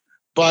season,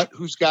 but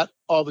who's got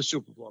all the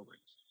Super Bowl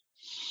rings.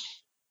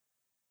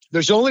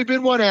 There's only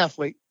been one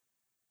athlete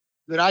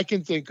that I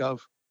can think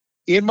of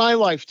in my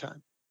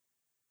lifetime,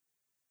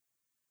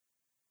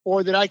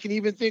 or that I can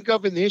even think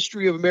of in the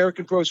history of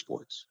American pro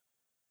sports,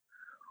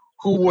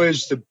 who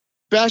was the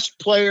best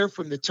player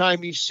from the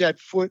time he set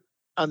foot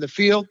on the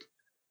field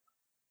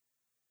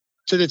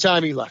to the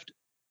time he left.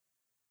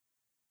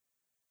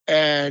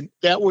 And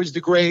that was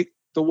the great,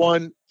 the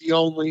one, the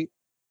only,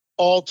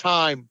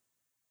 all-time,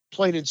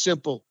 plain and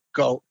simple,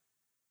 GOAT,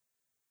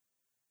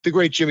 the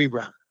great Jimmy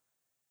Brown.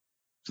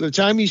 From the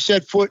time he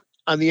set foot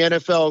on the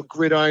NFL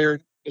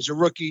gridiron as a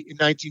rookie in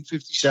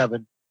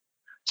 1957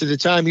 to the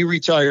time he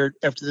retired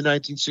after the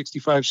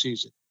 1965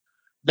 season,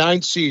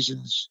 9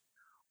 seasons,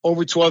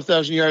 over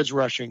 12,000 yards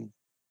rushing,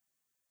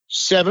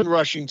 7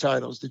 rushing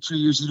titles. The 2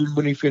 years he didn't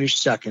win, he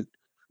finished second.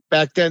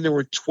 Back then, there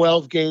were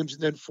 12 games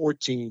and then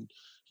 14.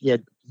 He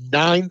had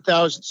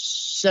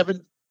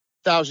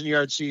 7,000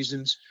 yard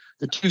seasons.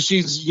 The 2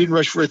 seasons he didn't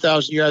rush for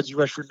 1,000 yards, he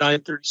rushed for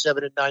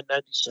 937 and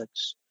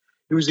 996.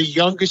 He was the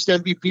youngest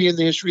MVP in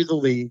the history of the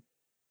league,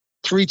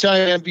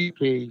 3-time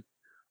MVP,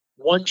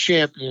 1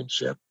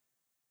 championship.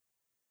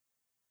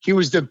 He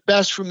was the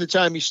best from the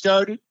time he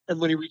started,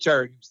 and when he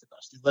retired, he was the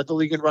best. He led the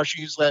league in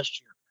rushing his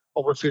last year,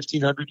 over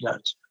 1,500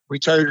 yards.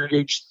 Retired at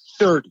age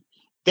 30.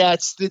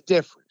 That's the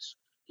difference.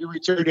 He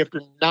retired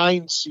after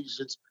 9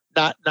 seasons,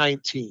 not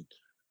 19.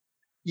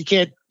 You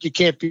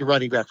can't be a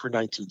running back for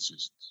 19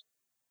 seasons,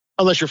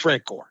 unless you're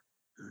Frank Gore.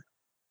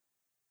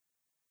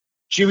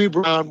 Jimmy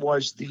Brown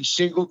was the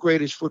single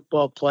greatest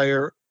football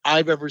player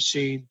I've ever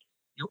seen.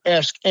 You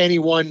ask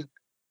anyone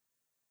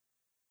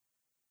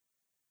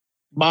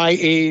my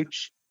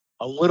age,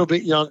 a little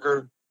bit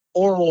younger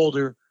or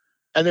older,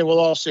 and they will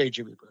all say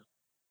Jimmy Brown.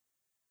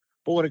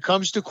 But when it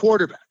comes to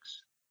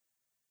quarterbacks,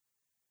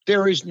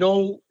 there is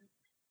no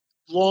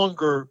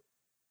longer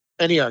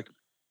any argument.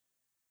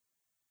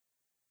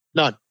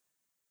 None.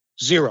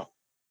 0.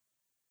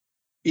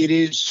 It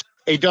is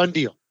a done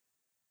deal.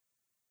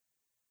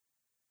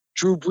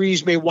 Drew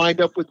Brees may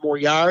wind up with more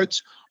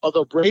yards,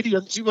 although Brady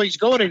doesn't seem like he's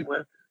going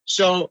anywhere.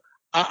 So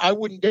I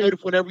wouldn't doubt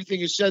if when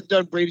everything is said and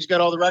done, Brady's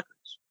got all the records.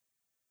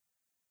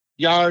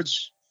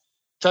 Yards,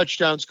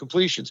 touchdowns,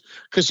 completions,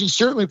 because he's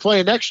certainly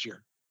playing next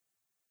year.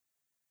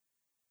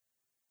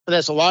 And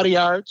that's a lot of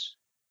yards.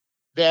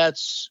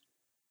 That's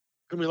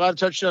going to be a lot of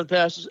touchdown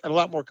passes and a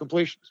lot more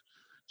completions.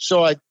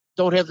 So I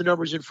don't have the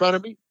numbers in front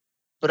of me,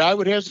 but I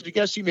would hazard to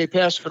guess he may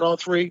pass for all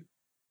 3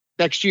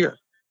 next year.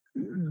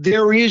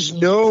 There is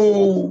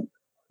no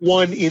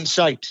one in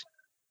sight,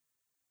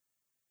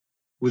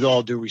 with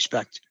all due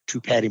respect to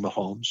Patty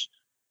Mahomes.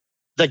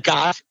 The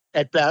GOAT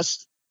at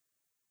best.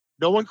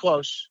 No one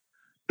close.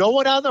 No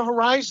one on the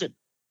horizon.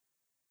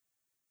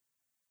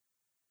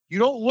 You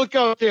don't look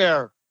out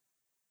there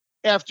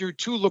after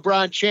 2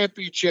 LeBron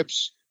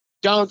championships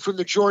down from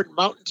the Jordan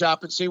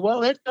mountaintop and say,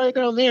 well, that guy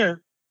down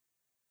there,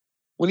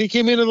 when he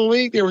came into the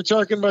league, they were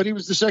talking about he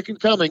was the second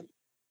coming.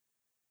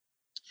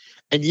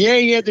 And yeah,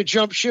 he had to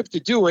jump ship to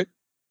do it,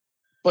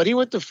 but he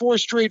went to 4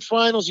 straight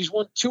finals. He's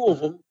won 2 of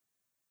them.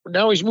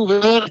 Now he's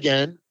moving on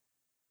again.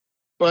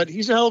 But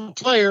he's a hell of a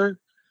player.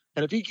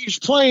 And if he keeps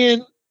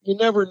playing, you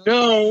never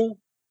know.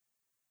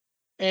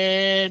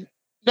 And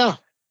no.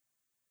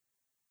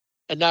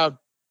 And now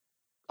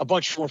a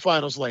bunch more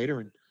finals later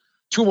and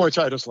 2 more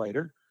titles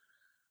later,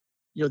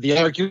 you know, the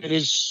argument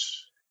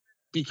is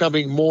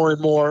becoming more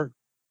and more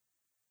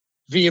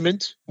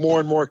vehement, more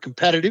and more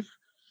competitive.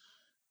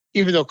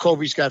 Even though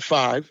Kobe's got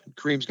 5, and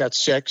Kareem's got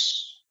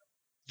 6,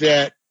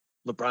 that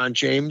LeBron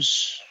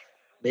James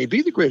may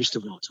be the greatest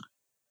of all time.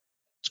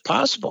 It's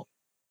possible,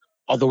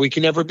 although he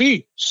can never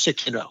be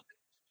 6-0.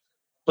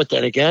 But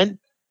then again,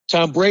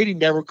 Tom Brady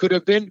never could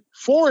have been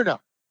 4-0.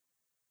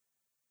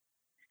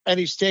 And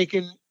he's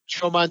taken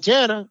Joe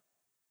Montana,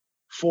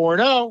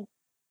 4-0,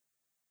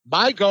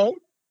 my GOAT,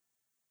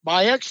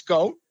 my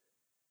ex-GOAT,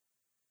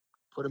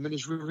 put him in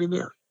his rearview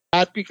mirror.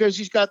 Not because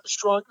he's got the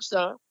strongest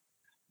arm,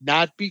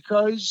 not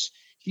because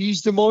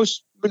he's the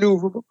most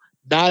maneuverable,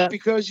 not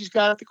because he's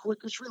got the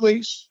quickest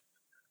release,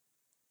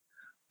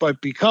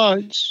 but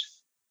because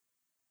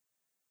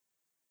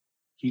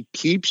he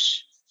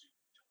keeps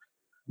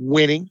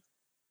winning,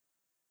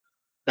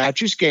 not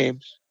just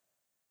games,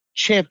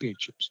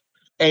 championships.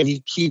 And he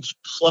keeps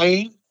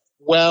playing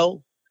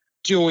well,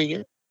 doing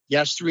it.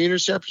 Yes, 3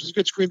 interceptions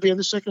against Green Bay in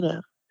the second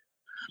half.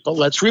 But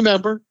let's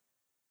remember,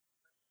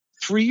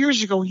 3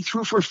 years ago, he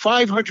threw for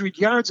 500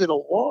 yards in a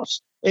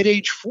loss at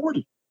age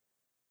 40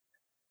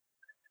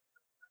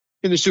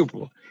 in the Super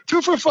Bowl.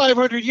 Threw for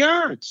 500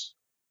 yards.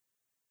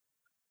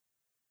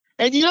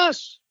 And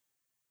yes,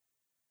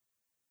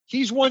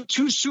 he's won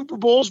 2 Super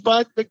Bowls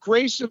by the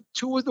grace of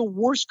 2 of the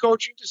worst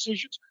coaching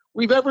decisions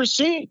we've ever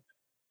seen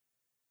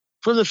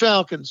from the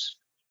Falcons.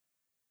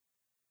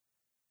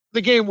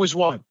 the game was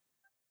won.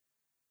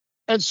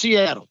 And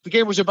Seattle, the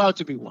game was about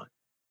to be won.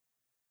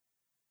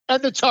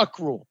 And the Tuck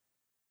rule,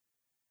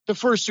 the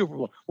first Super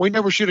Bowl. We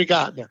never should have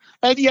gotten there.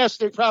 And yes,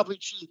 they probably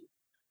cheated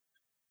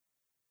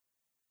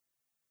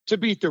to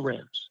beat the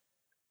Rams.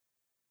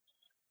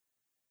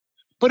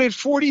 But at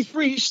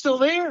 43, he's still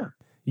there.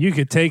 You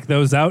could take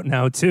those out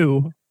now,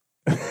 too.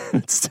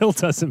 It still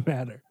doesn't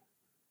matter.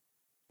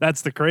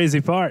 That's the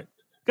crazy part.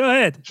 Go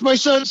ahead. As my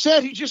son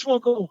said, he just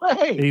won't go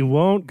away. He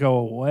won't go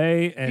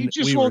away, and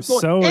we were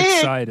so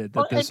excited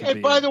that this would be.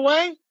 And by the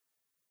way,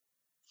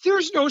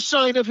 there's no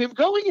sign of him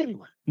going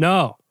anywhere.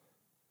 No.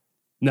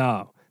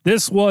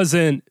 This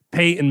wasn't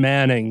Peyton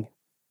Manning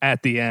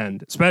at the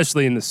end,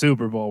 especially in the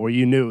Super Bowl where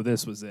you knew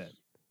this was it.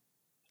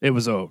 It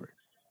was over.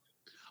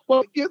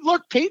 Well,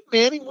 look, Peyton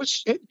Manning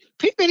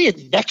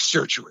had neck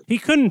surgery. He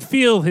couldn't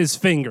feel his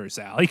fingers,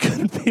 Al. He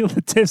couldn't feel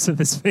the tips of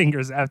his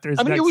fingers after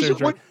his neck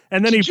surgery.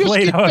 And then he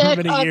played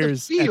however many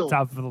years at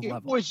top of the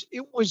level.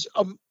 It was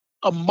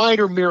a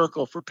minor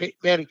miracle for Peyton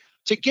Manning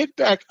to get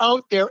back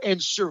out there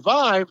and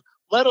survive,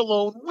 let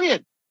alone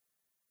win.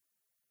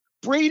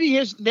 Brady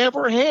has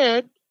never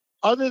had,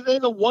 other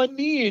than a one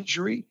knee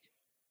injury,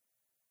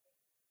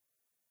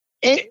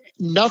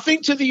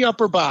 nothing to the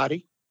upper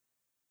body.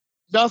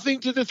 Nothing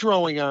to the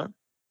throwing arm.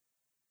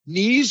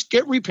 Knees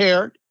get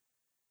repaired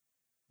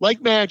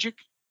like magic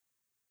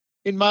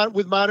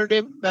with modern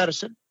day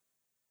medicine.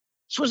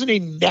 This wasn't a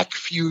neck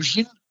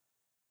fusion,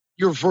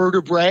 your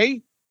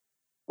vertebrae,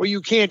 where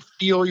you can't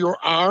feel your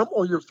arm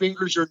or your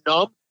fingers are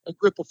numb and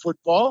grip a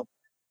football.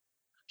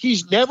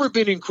 He's never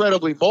been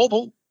incredibly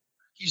mobile.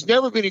 He's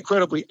never been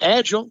incredibly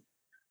agile.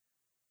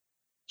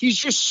 He's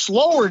just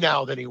slower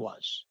now than he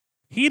was.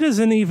 He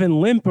doesn't even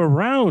limp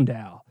around,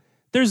 Al.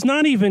 There's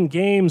not even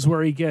games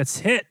where he gets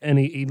hit and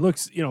he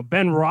looks,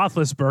 Ben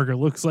Roethlisberger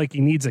looks like he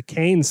needs a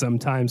cane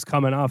sometimes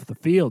coming off the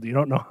field. You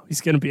don't know how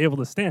he's going to be able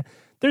to stand.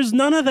 There's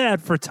none of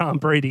that for Tom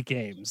Brady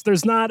games.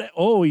 There's not,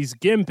 he's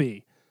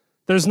gimpy.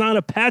 There's not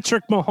a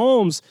Patrick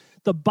Mahomes.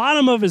 The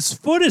bottom of his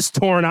foot is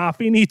torn off.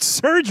 He needs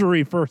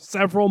surgery for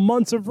several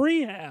months of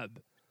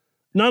rehab.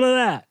 None of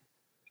that.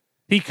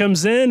 He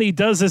comes in, he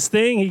does his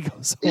thing, he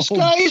goes home. This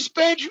guy is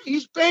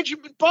he's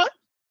Benjamin Button.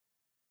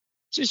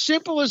 It's as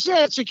simple as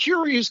that. It's a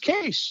curious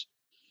case.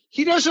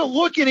 He doesn't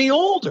look any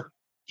older.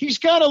 He's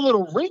got a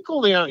little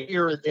wrinkle down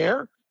here and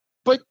there,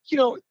 but, he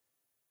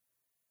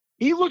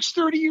looks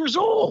 30 years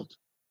old.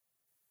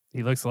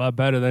 He looks a lot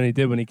better than he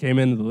did when he came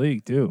into the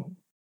league, too.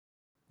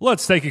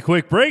 Let's take a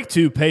quick break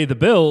to pay the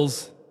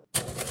bills.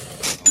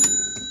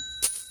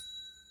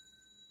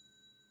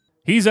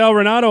 He's Al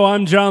Renato.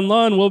 I'm John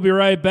Lund. We'll be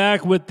right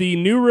back with the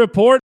new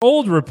report,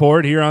 old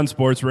report here on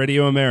Sports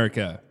Radio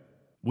America.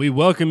 We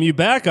welcome you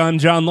back. I'm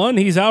John Lund.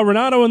 He's Al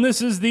Renato, and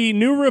this is the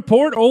new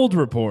report, old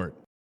report.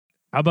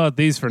 How about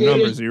these for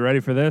numbers? Are you ready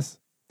for this?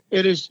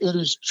 It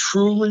is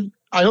truly.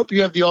 I hope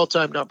you have the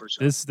all-time numbers.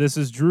 This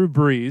is Drew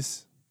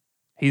Brees.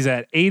 He's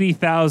at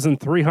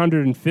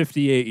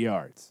 80,358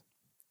 yards.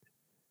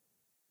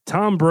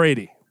 Tom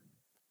Brady,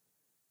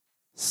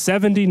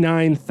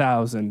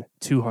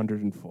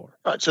 79,204.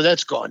 All right, so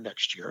that's gone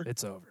next year.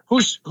 It's over.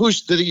 Who's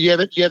do you have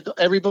it? Do you have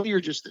everybody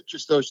or just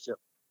those two?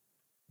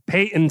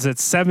 Peyton's at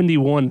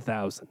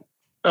 71,000.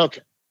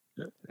 Okay.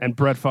 And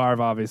Brett Favre,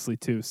 obviously,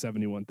 too,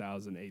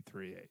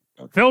 71,838.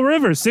 Okay. Phil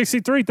Rivers,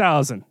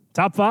 63,000.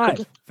 Top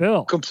five.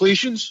 Phil.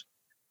 Completions?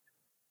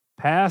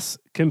 Pass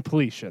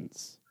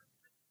completions.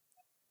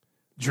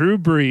 Drew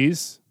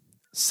Brees,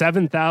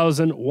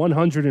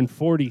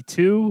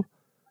 7,142.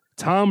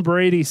 Tom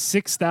Brady,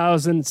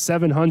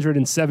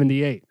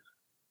 6,778.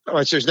 All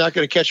right, so he's not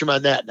going to catch him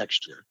on that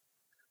next year.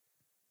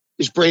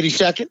 Is Brady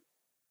second?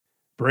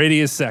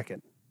 Brady is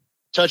second.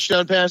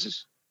 Touchdown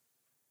passes?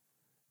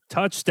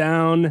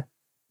 Touchdown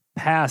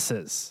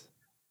passes.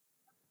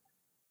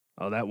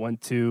 Oh, that went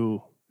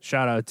to,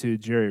 shout out to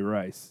Jerry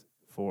Rice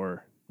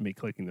for me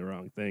clicking the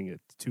wrong thing at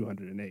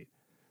 208.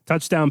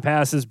 Touchdown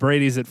passes,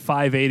 Brady's at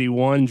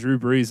 581. Drew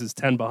Brees is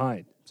 10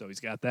 behind. So he's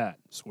got that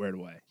squared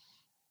away.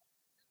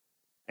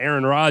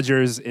 Aaron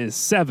Rodgers is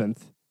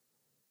seventh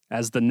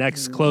as the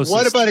next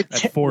closest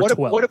at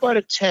 412. What about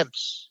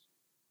attempts?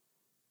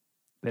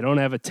 They don't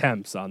have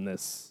attempts on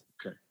this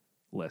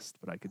list,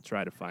 but I could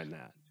try to find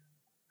that.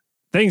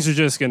 Things are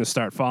just going to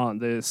start falling.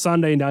 The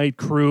Sunday night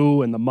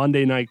crew and the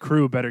Monday night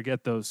crew better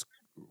get those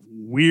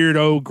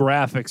weirdo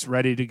graphics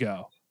ready to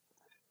go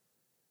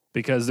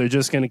because they're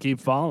just going to keep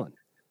falling.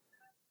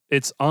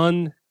 It's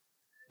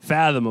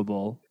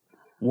unfathomable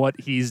what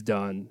he's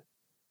done.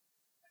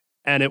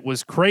 And it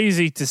was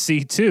crazy to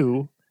see,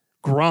 too,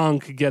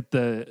 Gronk get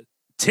the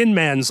Tin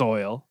Man's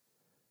oil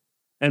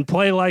and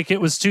play like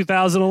it was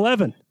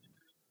 2011.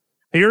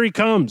 Here he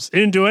comes. He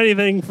didn't do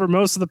anything for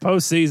most of the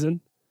postseason.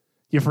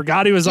 You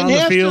forgot he was on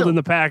the field in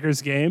the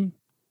Packers game.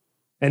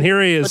 And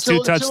here he is,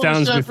 two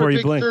touchdowns before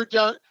you blink.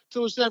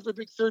 Until it's time for a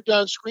big third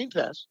down screen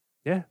pass.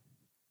 Yeah.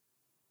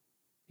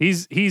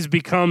 He's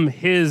become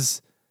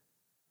his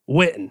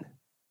Witten.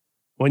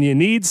 When you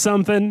need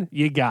something,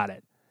 you got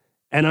it.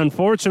 And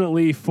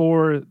unfortunately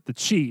for the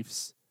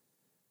Chiefs,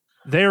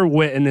 their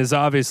Witten is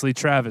obviously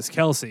Travis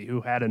Kelce,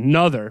 who had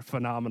another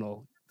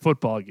phenomenal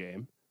football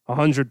game,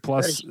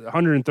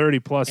 130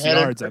 plus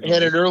yards. Had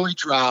an early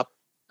drop.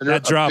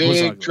 That drop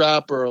was ugly.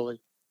 Drop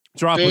early.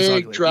 Drop was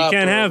ugly. You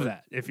can't have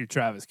that if you're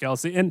Travis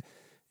Kelce. And,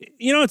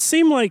 it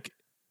seemed like,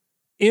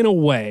 in a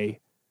way,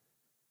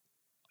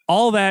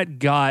 all that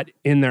got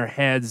in their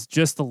heads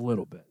just a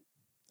little bit.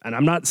 And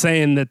I'm not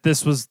saying that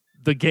this was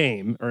the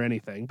game or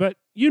anything, but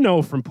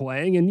from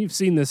playing, and you've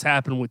seen this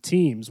happen with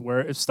teams, where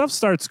if stuff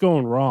starts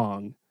going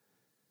wrong,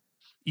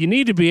 you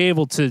need to be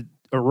able to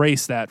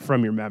erase that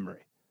from your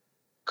memory.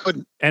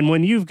 Couldn't. And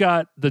when you've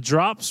got the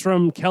drops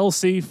from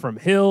Kelce, from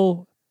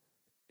Hill,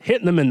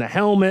 hitting them in the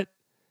helmet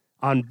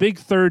on big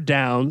third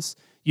downs,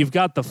 you've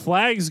got the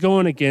flags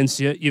going against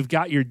you, you've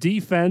got your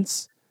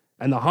defense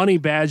and the Honey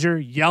Badger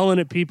yelling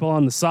at people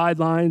on the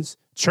sidelines,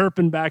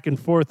 chirping back and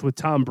forth with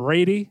Tom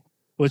Brady,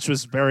 which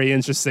was very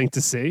interesting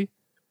to see.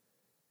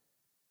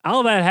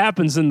 All that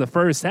happens in the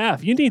first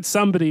half. You need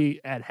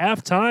somebody at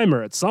halftime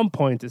or at some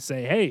point to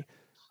say, hey,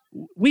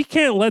 we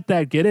can't let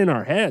that get in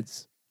our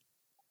heads.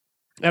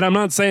 And I'm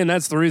not saying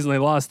that's the reason they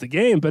lost the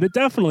game, but it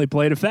definitely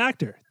played a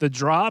factor. The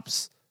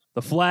drops,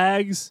 the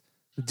flags,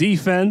 the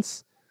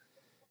defense.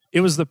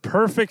 It was the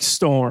perfect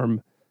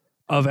storm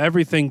of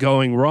everything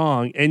going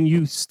wrong, and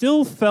you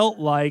still felt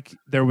like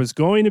there was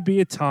going to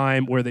be a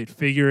time where they'd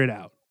figure it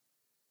out.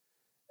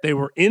 They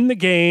were in the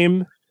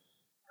game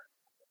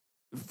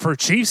for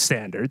Chiefs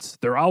standards.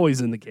 They're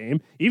always in the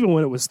game. Even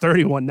when it was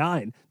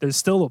 31-9, there's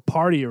still a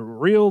part of you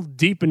real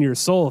deep in your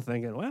soul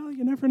thinking, well,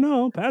 you never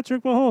know,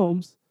 Patrick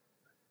Mahomes.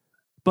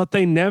 But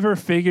they never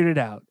figured it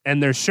out.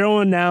 And they're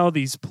showing now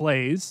these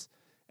plays,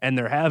 and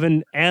they're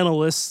having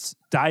analysts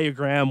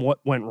diagram what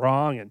went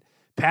wrong, and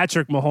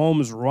Patrick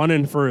Mahomes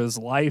running for his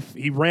life.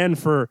 He ran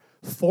for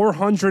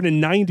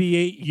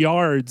 498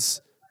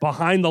 yards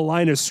behind the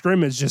line of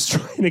scrimmage just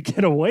trying to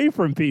get away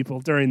from people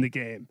during the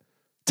game.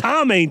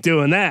 Tom ain't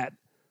doing that,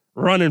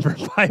 running for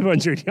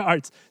 500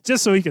 yards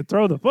just so he could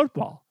throw the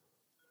football.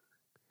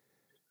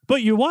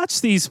 But you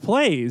watch these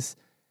plays,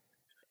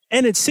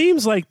 and it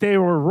seems like they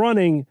were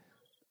running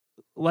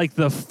like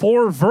the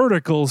 4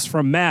 verticals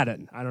from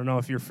Madden. I don't know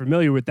if you're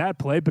familiar with that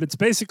play, but it's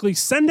basically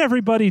send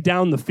everybody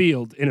down the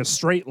field in a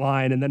straight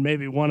line, and then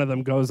maybe one of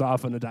them goes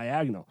off on a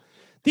diagonal.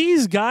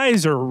 These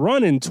guys are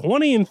running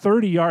 20 and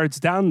 30 yards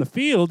down the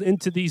field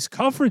into these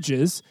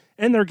coverages,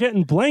 and they're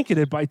getting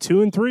blanketed by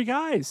 2 and 3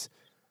 guys.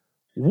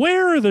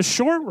 Where are the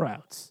short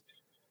routes?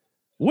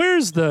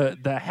 Where's the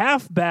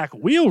halfback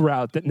wheel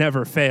route that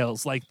never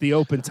fails, like the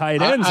open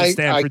tight ends at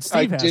Stanford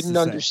Steve has to say? I didn't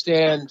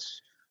understand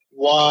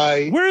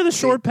why. Where are the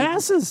short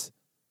passes?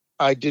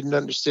 I didn't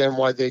understand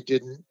why they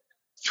didn't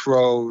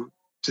throw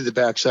to the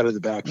backside of the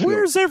backfield.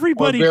 Where's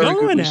everybody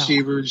going now?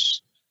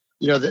 Receivers.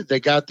 They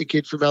got the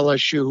kid from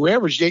LSU who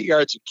averaged 8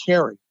 yards a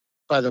carry,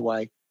 by the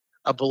way.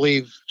 I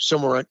believe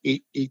somewhere around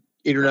 8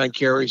 or 9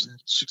 carries and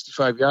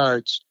 65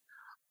 yards.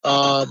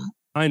 9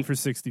 for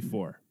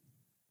 64.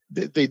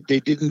 They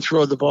didn't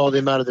throw the ball to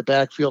him out of the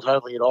backfield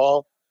hardly at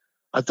all.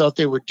 I thought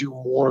they would do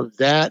more of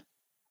that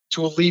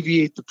to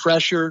alleviate the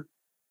pressure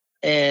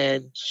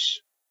and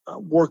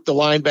work the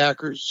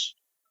linebackers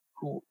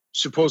who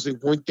supposedly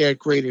weren't that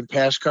great in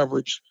pass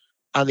coverage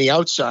on the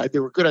outside. They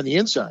were good on the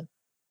inside,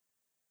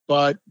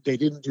 but they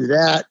didn't do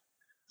that.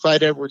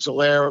 Clyde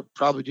Edwards-Helaire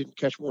probably didn't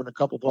catch more than a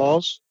couple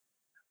balls.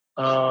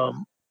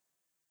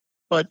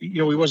 But, he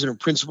wasn't a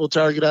principal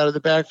target out of the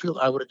backfield.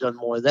 I would have done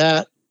more of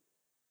that.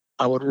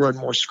 I would run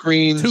more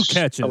screens. 2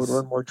 catches. I would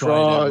run more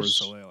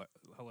draws.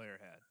 Helaire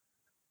had.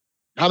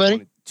 How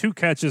many? 2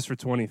 catches for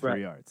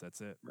 23 yards. That's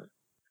it. Right.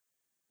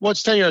 Well,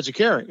 it's 10 yards a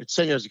carry. It's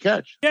 10 yards a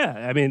catch. Yeah,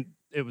 I mean,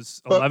 it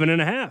was 11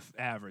 and a half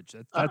average.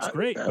 That's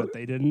great, but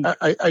they didn't.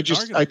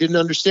 I didn't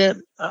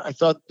understand. I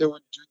thought they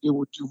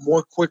would do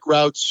more quick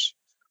routes,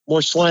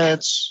 more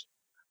slants.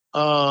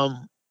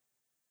 You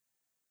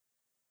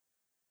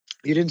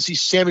didn't see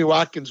Sammy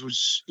Watkins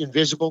was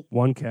invisible.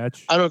 1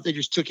 catch. I don't know if they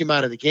just took him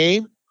out of the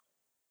game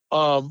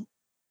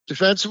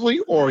defensively,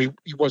 or he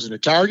wasn't a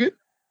target.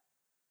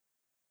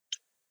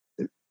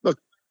 Look,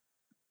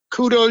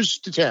 kudos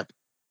to Tampa.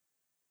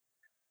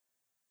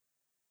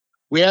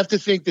 We have to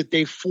think that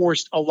they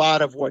forced a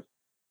lot of what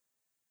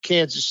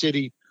Kansas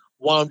City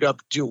wound up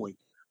doing.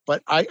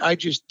 But I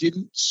just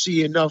didn't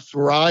see enough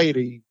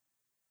variety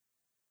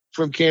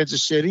from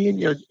Kansas City.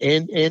 And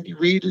Andy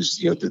Reid is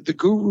the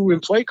guru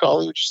in play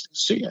calling. We just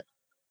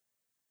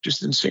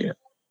didn't see it.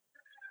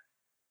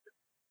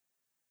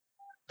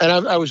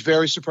 And I was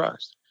very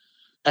surprised.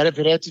 And if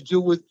it had to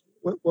do with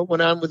what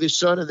went on with his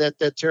son and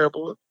that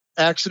terrible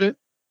accident,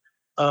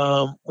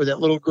 where that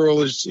little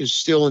girl is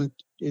still in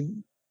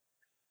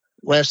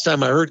last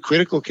time I heard,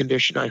 critical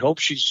condition. I hope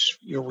she's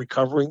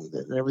recovering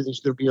and everything's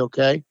going to be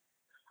okay.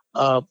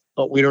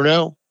 But we don't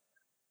know.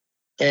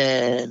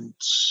 And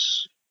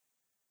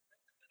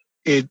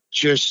they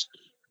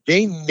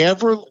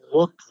never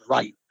looked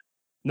right.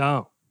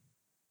 No.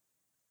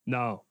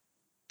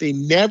 They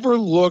never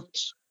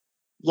looked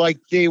like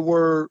they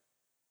were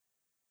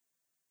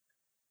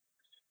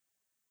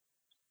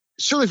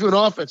certainly from an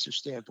offensive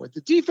standpoint.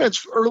 The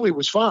defense early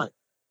was fine.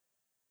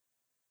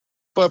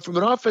 But from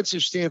an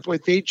offensive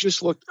standpoint, they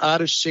just looked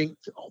out of sync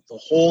the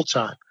whole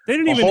time. They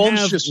didn't even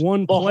have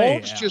one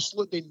play.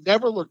 They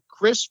never looked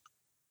crisp.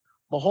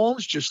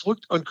 Mahomes just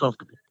looked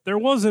uncomfortable. There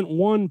wasn't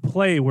one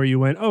play where you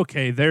went,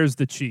 okay, there's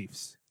the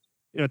Chiefs.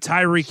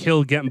 Tyreek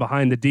Hill getting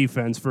behind the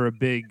defense for a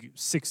big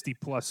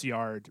 60-plus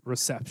yard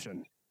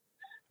reception,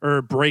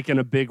 or breaking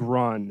a big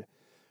run,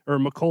 or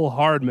McCole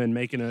Hardman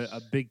making a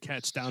big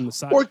catch down the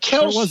side. Or Kelce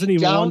there wasn't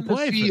even down one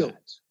play the field. For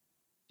that.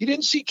 You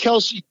didn't see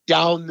Kelce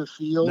down the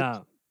field.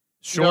 No.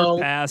 Short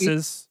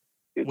passes,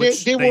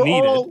 which they were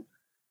needed. all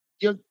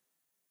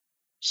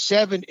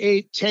 7,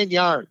 8, 10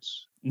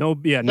 yards. No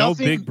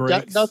big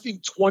breaks. Nothing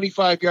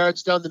 25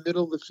 yards down the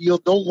middle of the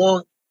field. No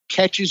long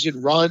catches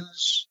and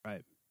runs.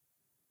 Right.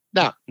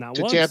 Now,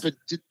 to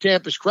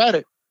Tampa's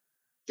credit,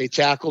 they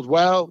tackled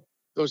well.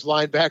 Those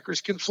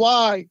linebackers can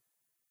fly,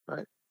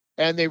 right?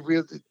 And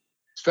the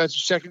defensive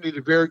secondary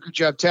did a very good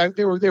job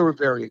tackling. They were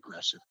very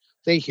aggressive.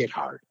 They hit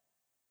hard.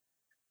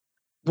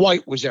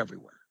 White was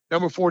everywhere.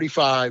 Number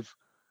 45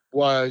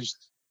 was,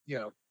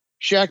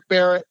 Shaq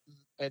Barrett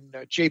and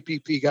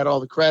JPP got all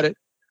the credit,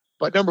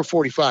 but number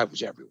 45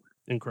 was everywhere.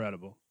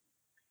 Incredible.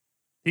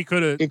 He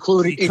could have,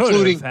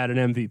 including had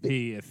an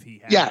MVP if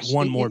he had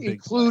one more big.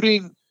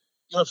 Including,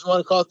 if you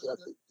want to call it,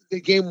 the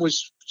game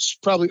was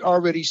probably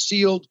already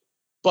sealed,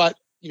 but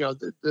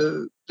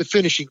the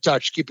finishing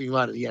touch, keeping him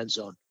out of the end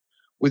zone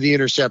with the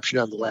interception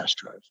on the last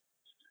drive.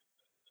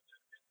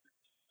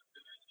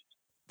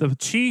 The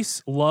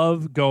Chiefs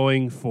love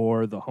going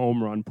for the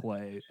home run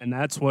play, and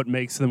that's what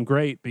makes them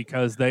great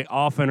because they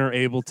often are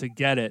able to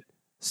get it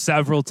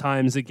several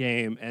times a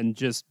game and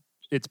just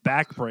it's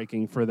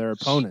backbreaking for their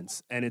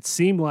opponents. And it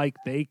seemed like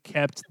they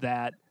kept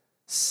that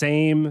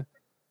same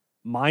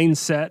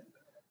mindset,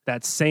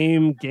 that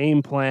same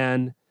game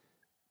plan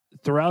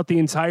throughout the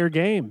entire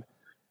game.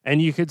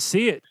 And you could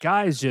see it,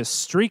 guys just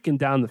streaking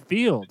down the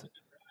field,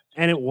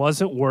 and it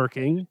wasn't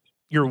working.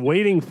 You're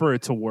waiting for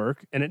it to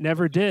work, and it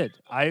never did.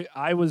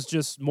 I was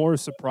just more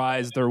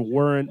surprised there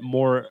weren't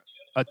more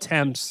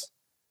attempts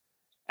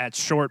at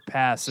short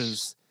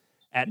passes,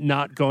 at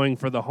not going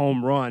for the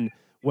home run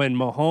when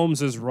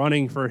Mahomes is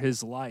running for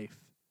his life.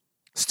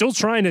 Still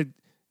trying to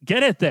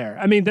get it there.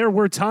 I mean, there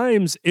were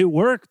times it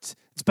worked.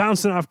 It's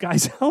bouncing off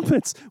guys'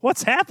 helmets.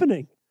 What's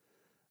happening?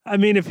 I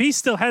mean, if he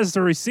still has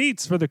the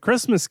receipts for the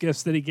Christmas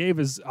gifts that he gave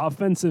his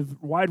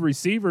offensive wide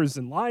receivers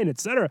in line, et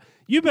cetera,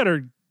 you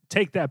better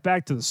take that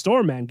back to the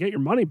store, man. Get your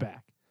money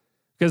back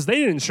because they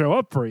didn't show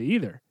up for you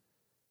either.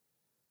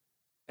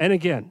 And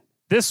again,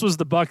 this was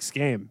the Bucs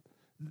game.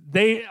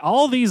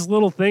 All these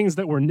little things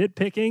that were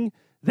nitpicking,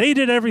 they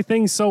did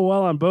everything so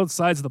well on both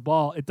sides of the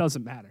ball, it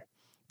doesn't matter.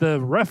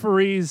 The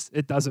referees,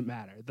 it doesn't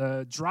matter.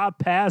 The drop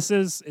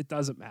passes, it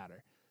doesn't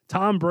matter.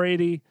 Tom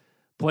Brady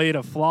played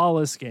a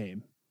flawless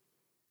game.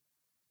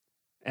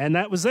 And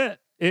that was it.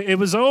 It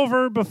was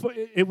over before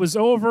it was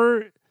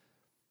over.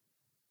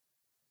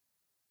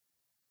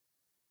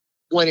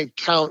 When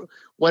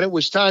it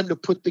was time to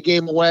put the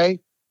game away,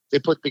 they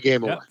put the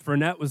game away.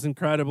 Fournette was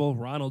incredible.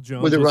 Ronald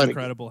Jones was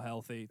incredible,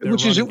 healthy.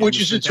 Which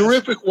is a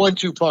terrific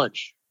 1-2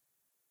 punch.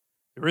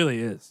 It really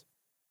is.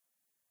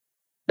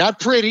 Not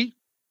pretty.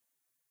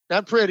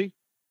 Fournette's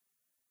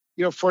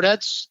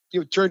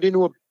turned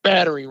into a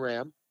battering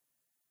ram,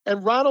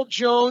 and Ronald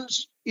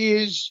Jones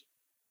is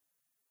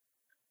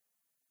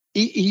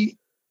he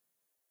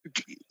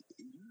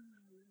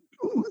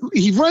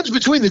runs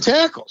between the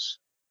tackles.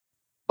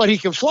 But he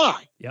can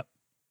fly. Yep.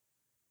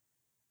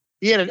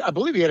 I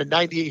believe he had a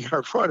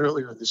 98-yard run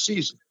earlier in the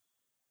season.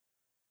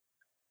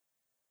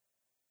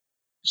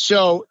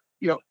 So,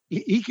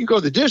 he can go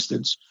the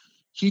distance.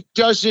 He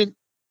doesn't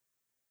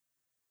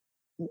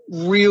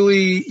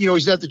really,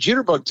 he's not the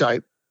jitterbug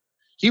type.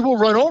 He will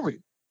run over you.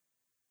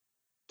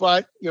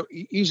 But,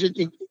 he's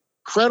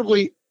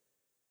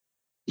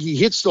he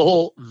hits the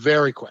hole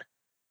very quick.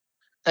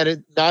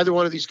 And neither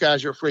one of these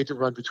guys are afraid to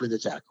run between the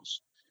tackles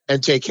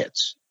and take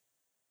hits.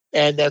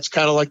 And that's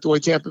kind of like the way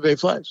Tampa Bay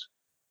plays.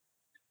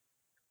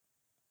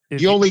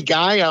 The only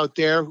guy out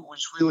there who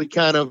was really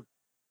kind of,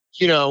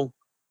 the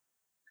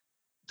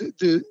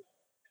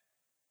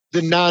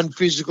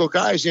non-physical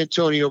guy is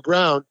Antonio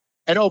Brown.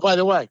 And by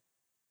the way,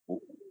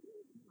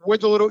 was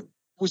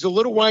the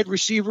little wide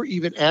receiver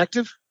even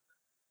active?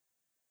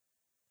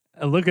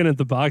 Looking at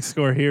the box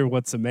score here,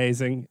 what's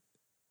amazing,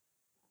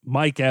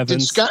 Mike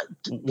Evans,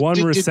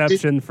 one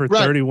reception for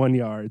 31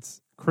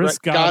 yards. Chris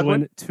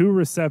Godwin, 2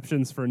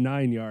 receptions for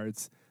 9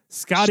 yards.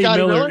 Scotty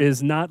Miller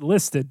is not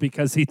listed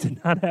because he did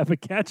not have a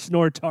catch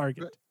nor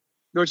target.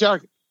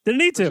 Didn't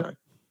need to. Sorry.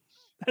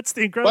 That's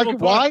the incredible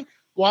part.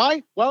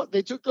 Why? Well,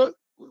 they took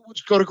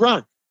let's go to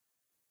Gronk.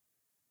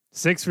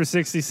 6 for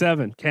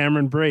 67.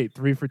 Cameron Brate,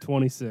 3 for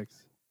 26.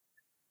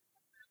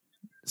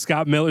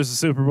 Scott Miller's the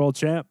Super Bowl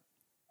champ.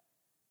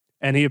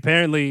 And he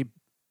apparently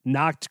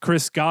knocked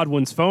Chris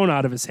Godwin's phone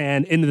out of his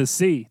hand into the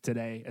sea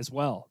today as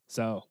well.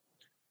 So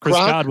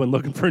Godwin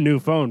looking for a new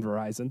phone,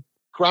 Verizon.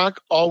 Gronk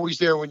always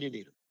there when you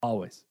need him.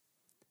 Always.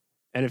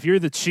 And if you're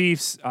the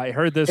Chiefs, I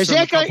heard this Has from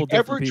that a couple guy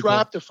different ever people.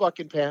 dropped a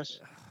fucking pass?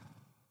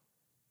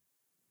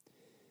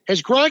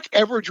 Has Gronk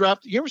ever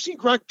dropped? You ever seen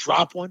Gronk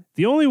drop one?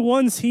 The only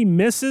ones he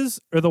misses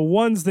are the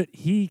ones that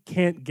he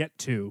can't get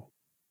to.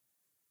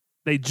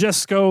 They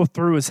just go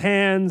through his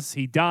hands.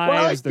 He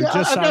dives. They're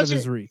just out of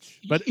his reach.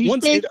 But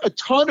he's made a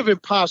ton of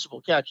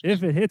impossible catches.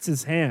 If it hits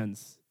his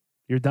hands,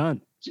 you're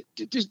done.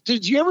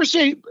 Did you ever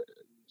say,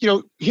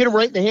 hit him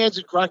right in the hands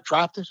and Gronk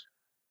dropped it?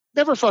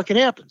 Never fucking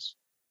happens.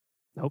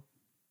 Nope.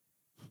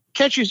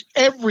 Catches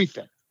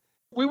everything.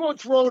 We won't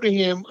throw to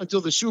him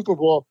until the Super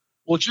Bowl.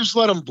 We'll just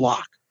let him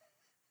block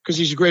because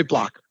he's a great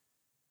blocker.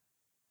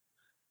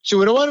 So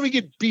we don't want him to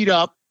get beat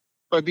up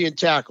by being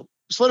tackled.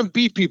 Just let him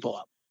beat people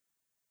up.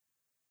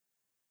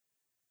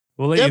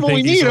 We'll let you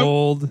think he's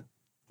old,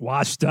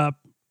 washed up,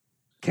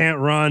 can't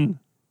run.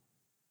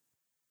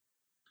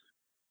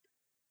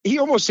 He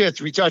almost had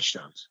 3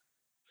 touchdowns.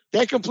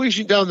 That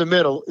completion down the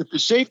middle, if the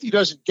safety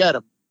doesn't get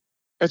him,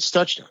 that's a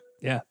touchdown.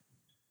 Yeah.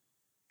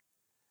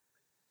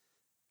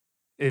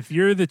 If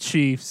you're the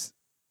Chiefs,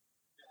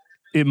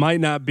 it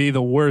might not be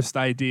the worst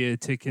idea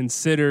to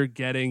consider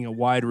getting a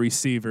wide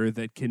receiver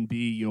that can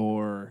be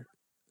your,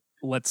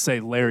 let's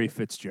say, Larry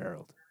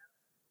Fitzgerald.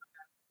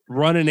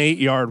 Run an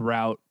 8-yard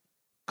route,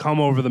 come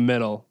over the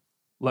middle,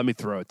 let me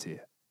throw it to you.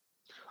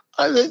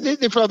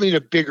 They probably need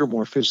a bigger,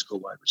 more physical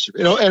wide receiver.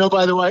 And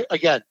by the way,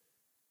 again,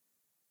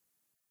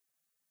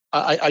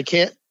 I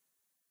can't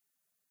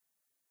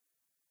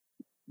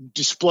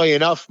display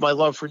enough my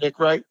love for Nick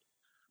Wright.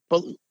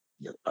 But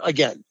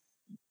again,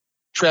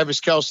 Travis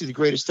Kelce, the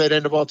greatest tight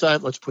end of all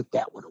time. Let's put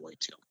that one away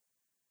too.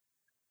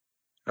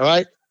 All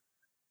right.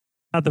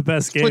 Not the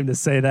best game to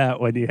say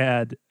that when you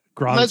had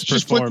Gronk's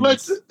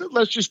performance.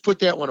 Let's just put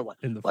that one away.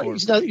 In the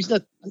he's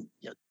not.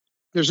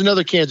 There's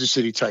another Kansas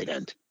City tight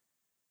end.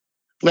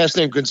 Last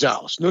name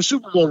Gonzalez. No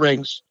Super Bowl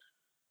rings,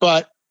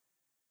 but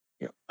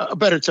a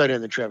better tight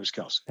end than Travis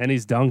Kelce. And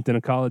he's dunked in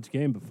a college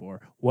game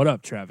before. What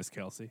up, Travis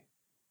Kelce?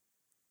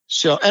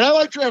 So, and I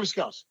like Travis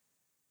Kelce.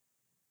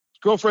 His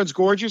girlfriend's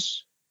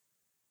gorgeous.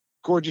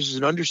 Gorgeous is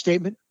an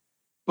understatement,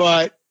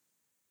 but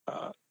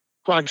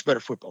Gronk's a better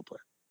football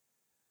player.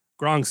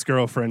 Gronk's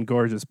girlfriend,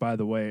 gorgeous, by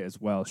the way, as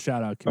well.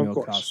 Shout out Camille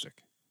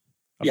Kostick.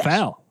 Yes.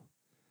 Foul.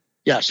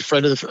 Yes, a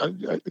friend of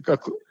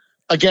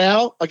a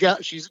gal.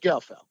 She's a gal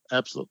foul.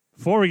 Absolutely.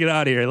 Before we get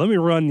out of here, let me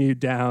run you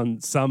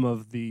down some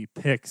of the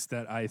picks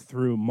that I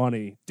threw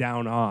money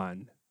down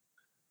on,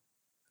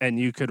 and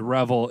you could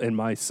revel in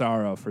my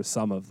sorrow for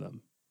some of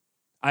them.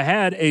 I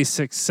had a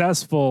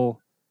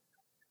successful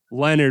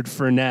Leonard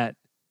Fournette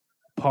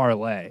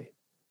parlay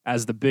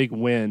as the big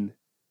win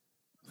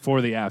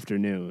for the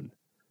afternoon.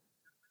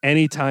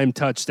 Anytime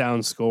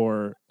touchdown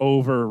score,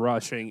 over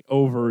rushing,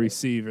 over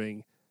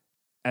receiving,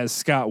 as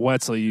Scott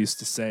Wetzel used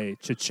to say,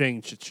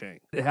 cha-ching, cha-ching.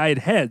 I had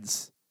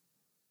heads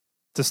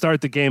to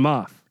start the game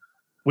off.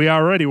 We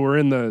already were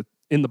in the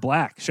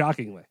black,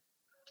 shockingly.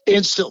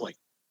 Instantly,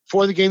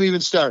 before the game even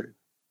started.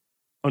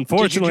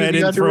 Unfortunately, I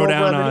didn't throw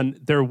down on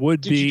there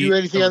would be. Did you do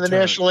anything on the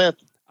national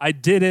anthem? I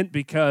didn't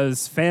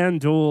because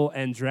FanDuel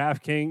and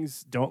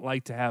DraftKings don't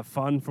like to have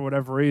fun for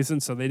whatever reason,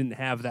 so they didn't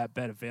have that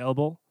bet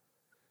available.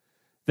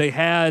 They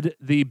had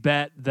the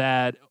bet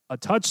that a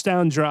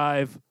touchdown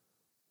drive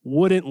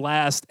wouldn't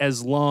last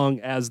as long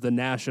as the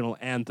national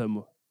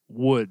anthem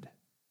would,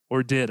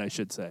 or did, I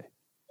should say.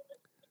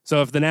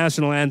 So if the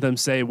national anthem,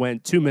 say,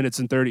 went 2 minutes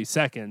and 30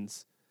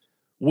 seconds,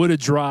 would a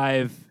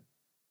drive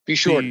be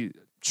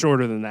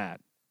shorter than that?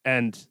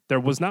 And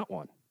there was not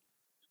one.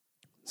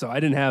 So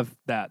I didn't have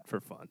that for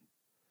fun.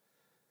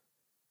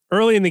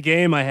 Early in the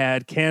game, I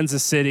had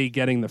Kansas City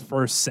getting the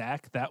first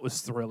sack. That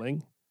was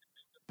thrilling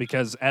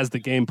because as the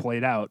game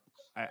played out,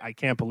 I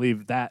can't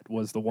believe that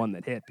was the one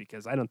that hit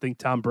because I don't think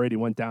Tom Brady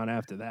went down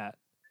after that.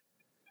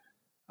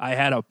 I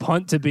had a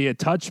punt to be a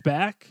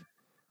touchback.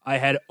 I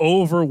had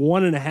over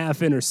 1.5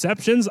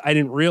 interceptions. I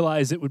didn't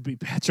realize it would be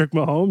Patrick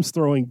Mahomes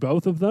throwing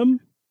both of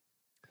them.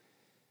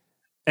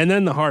 And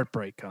then the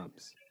heartbreak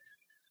comes.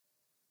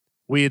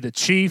 We had the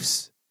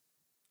Chiefs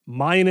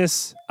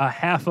minus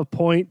 -0.5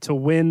 point to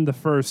win the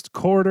first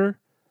quarter.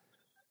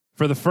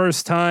 For the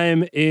first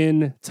time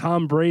in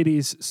Tom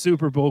Brady's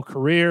Super Bowl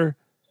career,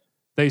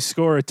 they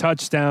score a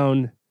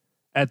touchdown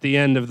at the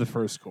end of the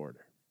first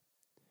quarter.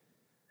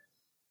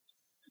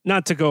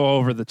 Not to go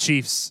over the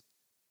Chiefs,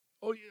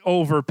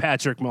 over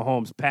Patrick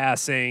Mahomes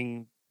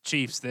passing,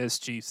 Chiefs this,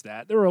 Chiefs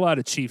that. There were a lot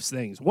of Chiefs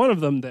things. One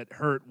of them that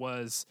hurt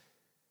was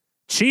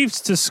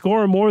Chiefs to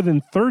score more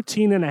than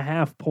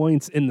 13.5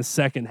 points in the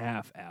second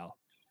half, Al,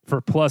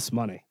 for plus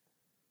money.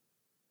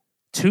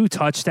 2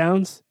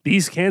 touchdowns?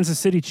 These Kansas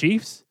City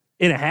Chiefs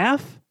in a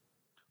half?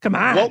 Come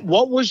on.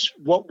 What was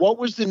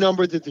the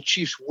number that the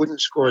Chiefs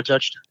wouldn't score a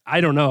touchdown? I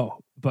don't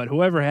know, but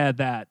whoever had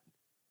that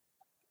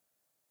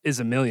is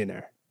a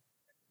millionaire.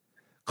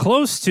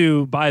 Close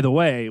to, by the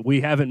way,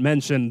 we haven't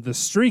mentioned the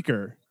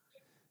streaker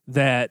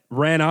that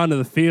ran onto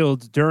the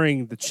field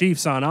during the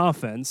Chiefs on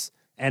offense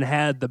and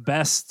had the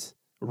best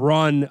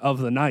run of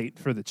the night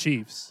for the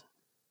Chiefs.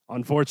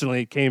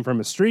 Unfortunately, it came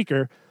from a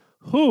streaker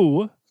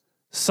who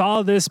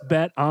saw this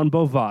bet on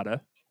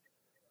Bovada.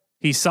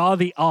 He saw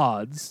the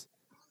odds,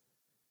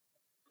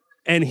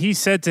 and he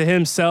said to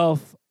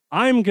himself,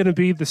 I'm going to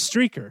be the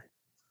streaker.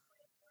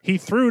 He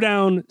threw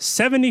down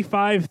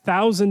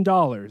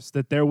 $75,000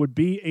 that there would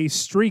be a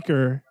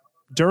streaker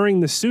during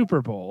the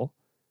Super Bowl.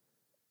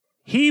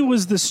 He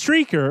was the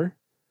streaker,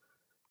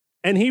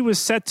 and he was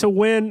set to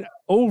win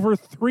over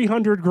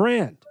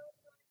 $300,000.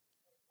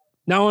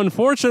 Now,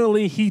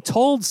 unfortunately, he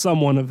told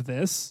someone of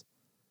this.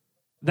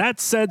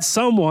 That said,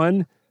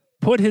 someone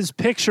put his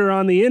picture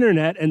on the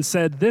internet and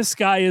said, this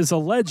guy is a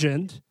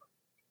legend.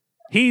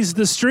 He's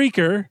the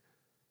streaker.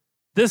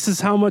 This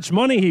is how much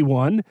money he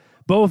won.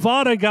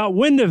 Bovada got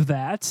wind of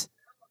that,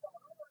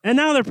 and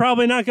now they're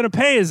probably not going to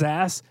pay his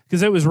ass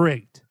because it was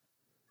rigged.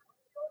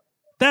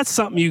 That's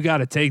something you got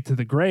to take to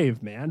the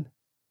grave, man.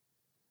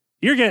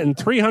 You're getting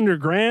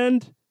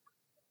 $300,000,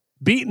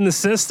 beating the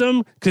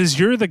system because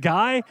you're the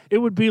guy. It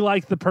would be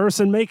like the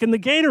person making the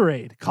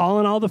Gatorade,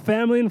 calling all the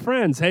family and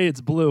friends. Hey,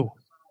 it's Blue.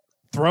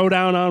 Throw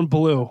down on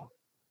Blue.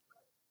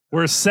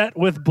 We're set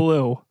with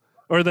Blue.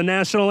 Or the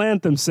national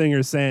anthem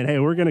singer saying, hey,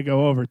 we're going to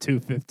go over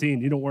 215.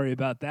 You don't worry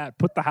about that.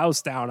 Put the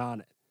house down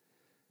on it.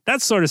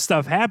 That sort of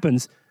stuff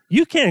happens.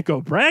 You can't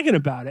go bragging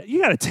about it.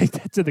 You got to take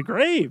that to the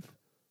grave.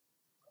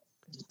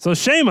 So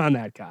shame on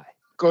that guy.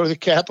 Go to the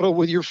Capitol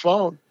with your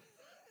phone.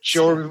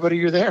 Show everybody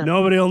you're there.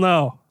 Nobody will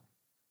know.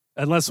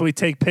 Unless we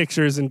take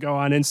pictures and go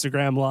on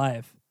Instagram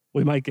Live.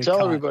 We might get Tell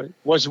caught. everybody.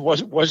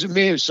 Wasn't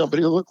me. It was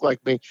somebody who looked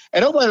like me.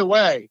 And oh, by the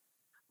way,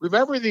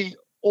 remember the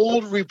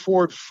old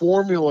report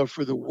formula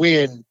for the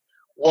win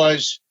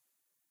was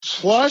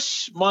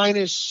plus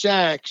minus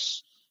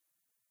sacks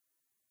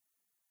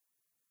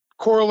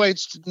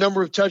correlates to the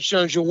number of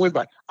touchdowns you'll win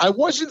by. I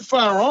wasn't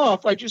far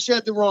off. I just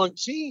had the wrong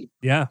team.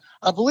 Yeah.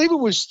 I believe it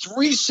was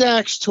 3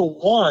 sacks to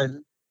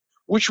 1,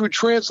 which would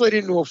translate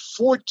into a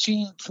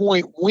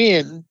 14-point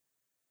win.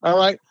 All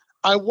right.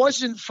 I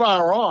wasn't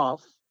far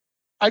off.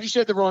 I just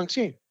had the wrong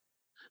team.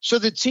 So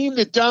the team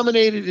that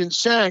dominated in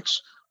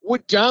sacks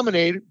would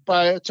dominate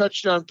by a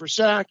touchdown per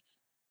sack.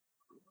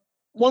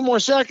 One more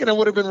sack and I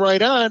would have been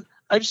right on.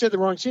 I just had the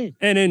wrong team.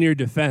 And in your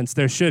defense,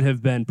 there should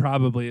have been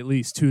probably at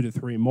least 2 to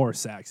 3 more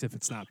sacks if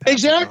it's not Patrick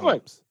Exactly.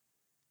 Mahomes.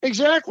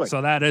 Exactly.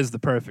 So that is the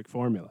perfect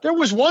formula. There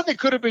was one that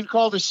could have been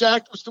called a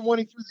sack. It was the one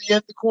he threw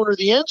the corner of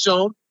the end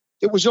zone.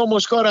 It was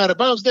almost caught out of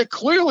bounds. That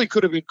clearly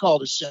could have been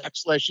called a sack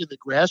 / in the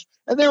grass.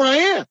 And there I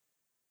am.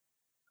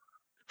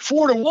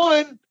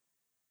 4-1,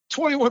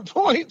 21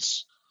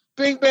 points.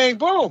 Bing, bang,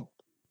 boom.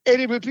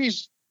 Eddie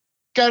McPee's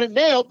got it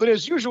nailed, but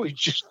as usual, he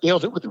just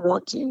nailed it with the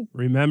wrong team.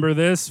 Remember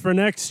this for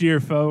next year,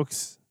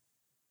 folks.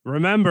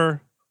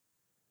 Remember.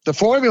 The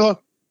formula.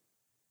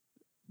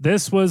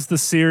 This was the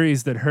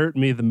series that hurt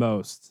me the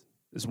most,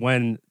 is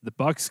when the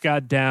Bucs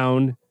got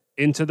down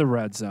into the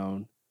red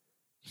zone,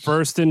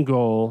 1st and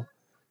goal.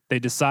 They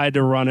decide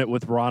to run it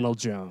with Ronald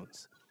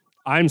Jones.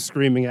 I'm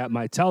screaming at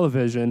my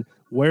television,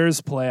 where's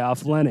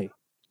playoff Lenny?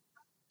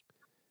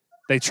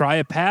 They try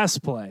a pass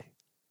play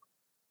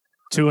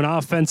to an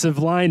offensive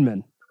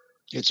lineman.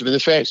 Hits him in the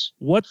face.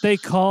 What they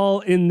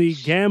call in the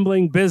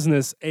gambling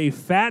business a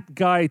fat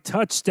guy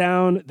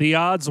touchdown. The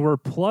odds were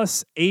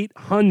plus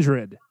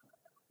 800.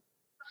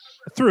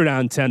 I threw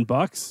down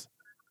 $10.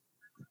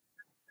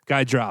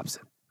 Guy drops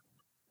it.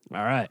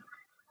 All right.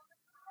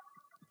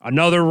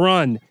 Another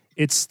run.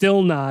 It's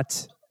still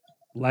not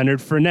Leonard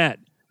Fournette.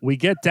 We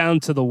get down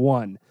to the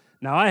 1.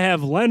 Now I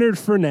have Leonard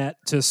Fournette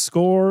to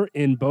score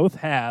in both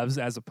halves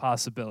as a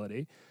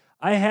possibility.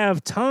 I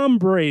have Tom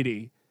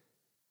Brady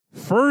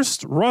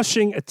first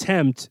rushing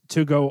attempt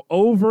to go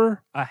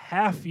over a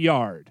half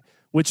yard,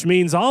 which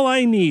means all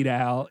I need,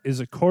 Al, is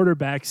a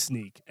quarterback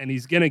sneak, and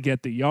he's going to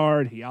get the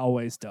yard. He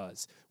always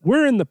does.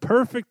 We're in the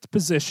perfect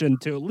position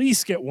to at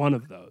least get one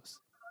of those.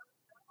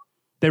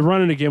 They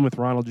run it again with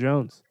Ronald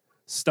Jones,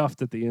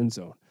 stuffed at the end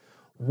zone.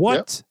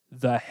 What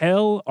the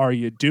hell are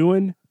you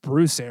doing,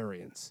 Bruce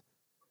Arians?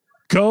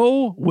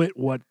 Go with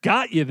what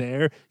got you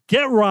there.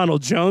 Get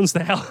Ronald Jones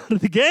the hell out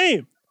of the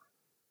game.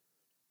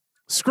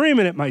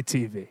 Screaming at my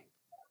TV.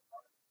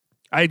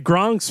 I had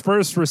Gronk's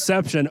first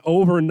reception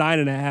over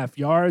 9.5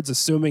 yards,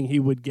 assuming he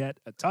would get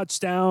a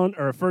touchdown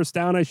or a first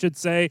down, I should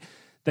say.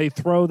 They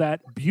throw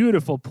that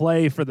beautiful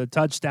play for the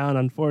touchdown.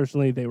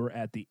 Unfortunately, they were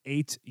at the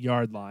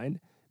 8-yard line.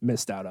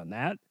 Missed out on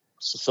that.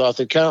 It's the thought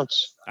that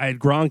counts. I had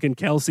Gronk and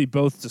Kelsey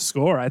both to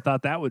score. I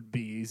thought that would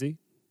be easy.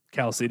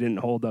 Kelsey didn't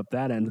hold up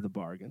that end of the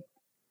bargain.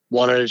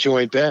 1 out of 2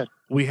 ain't bad.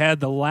 We had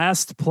the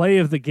last play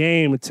of the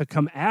game to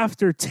come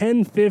after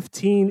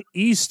 10:15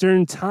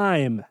 Eastern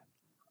time.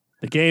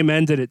 The game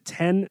ended at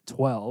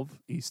 10:12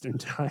 Eastern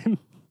time.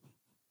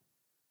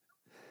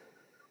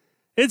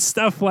 It's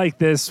stuff like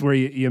this where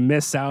you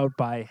miss out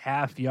by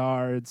half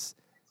yards,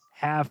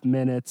 half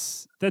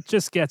minutes. That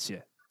just gets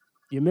you.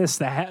 You miss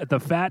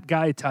the fat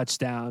guy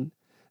touchdown.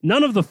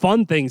 None of the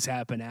fun things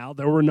happen, Al.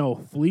 There were no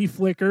flea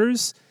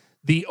flickers.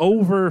 The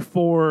over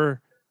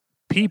for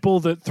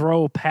people that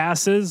throw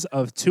passes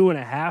of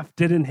 2.5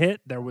 didn't hit.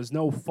 There was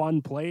no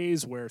fun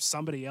plays where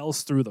somebody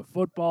else threw the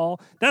football.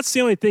 That's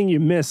the only thing you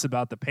miss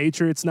about the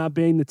Patriots not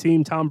being the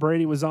team Tom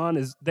Brady was on,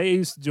 is they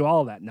used to do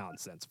all that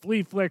nonsense.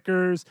 Flea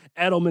flickers,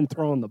 Edelman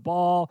throwing the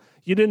ball.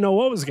 You didn't know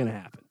what was going to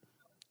happen.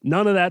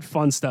 None of that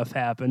fun stuff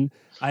happened.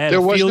 There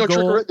was no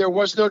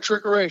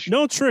trickeration.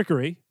 No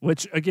trickery,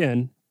 which,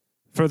 again,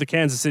 for the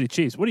Kansas City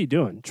Chiefs, what are you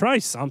doing? Try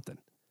something.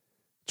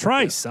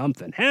 Try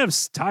something. Have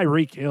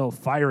Tyreek Hill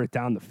fire it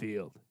down the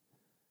field.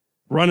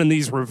 Running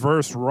these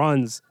reverse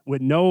runs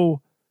with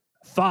no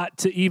thought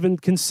to even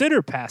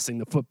consider passing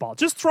the football.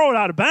 Just throw it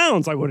out of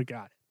bounds. I would have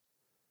got it.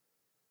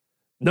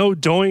 No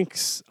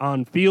doinks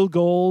on field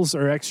goals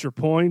or extra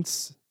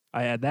points.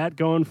 I had that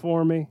going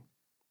for me.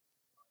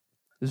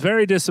 It was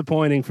very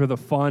disappointing for the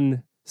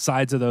fun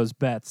sides of those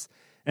bets.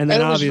 And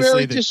then obviously it was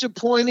very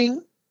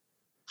disappointing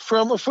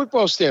from a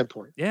football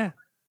standpoint. Yeah.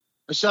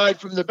 Aside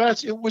from the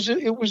bets, it was an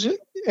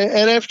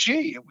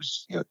NFG. It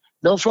was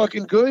no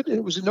fucking good.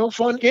 It was a no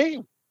fun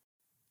game.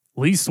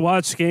 Least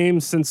watched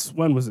game since,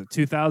 when was it?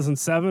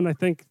 2007, I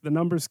think the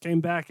numbers came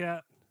back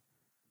at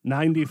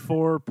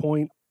 94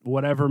 point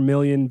whatever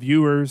million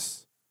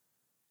viewers.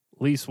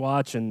 Least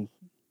watch in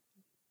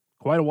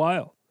quite a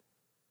while.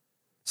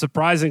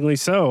 Surprisingly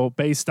so,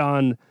 based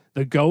on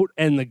the GOAT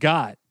and the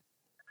GOT.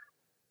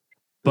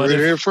 But we're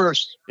here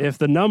first. If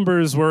the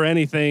numbers were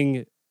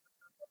anything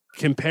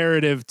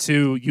comparative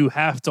to you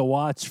have to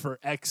watch for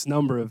X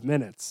number of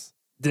minutes,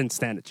 didn't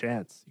stand a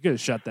chance. You could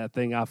have shut that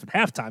thing off at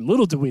halftime.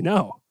 Little do we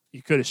know,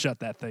 you could have shut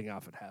that thing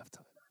off at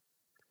halftime.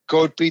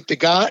 GOAT beat the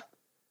GOT.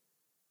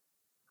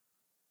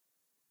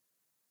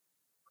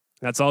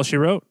 That's all she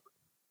wrote.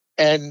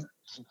 And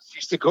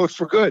she's the GOAT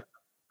for good.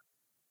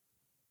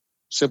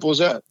 Simple as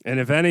that.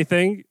 And if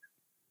anything,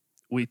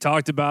 we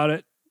talked about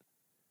it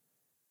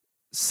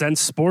since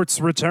sports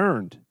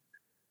returned.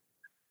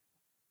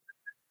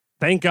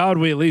 Thank God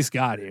we at least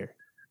got here,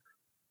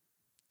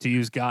 to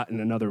use "got"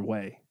 in another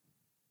way.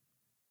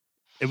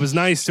 It was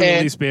nice to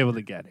at least be able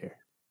to get here.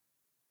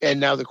 And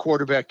now the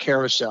quarterback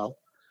carousel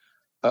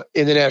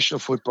in the National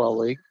Football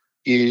League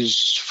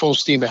is full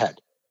steam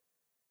ahead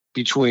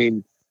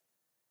between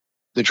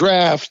the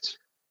draft,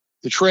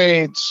 the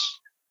trades.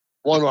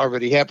 One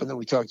already happened that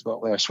we talked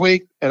about last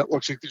week, and it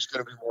looks like there's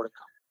going to be more to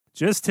come.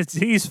 Just to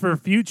tease for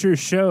future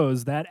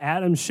shows, that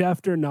Adam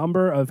Schefter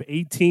number of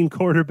 18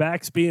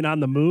 quarterbacks being on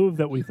the move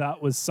that we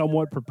thought was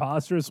somewhat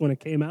preposterous when it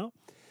came out,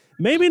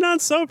 maybe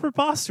not so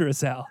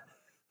preposterous, Al.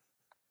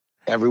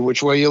 Every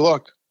which way you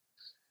look.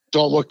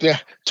 Don't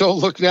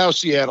look now,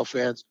 Seattle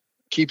fans.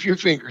 Keep your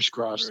fingers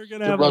crossed. We're going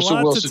to have a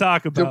lot to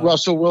talk about. That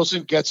Russell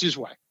Wilson gets his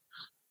way.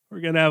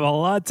 We're going to have a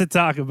lot to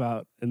talk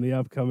about in the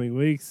upcoming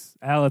weeks.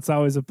 Al, it's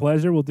always a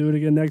pleasure. We'll do it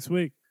again next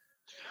week.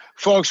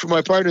 Folks, for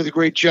my partner, the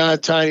great John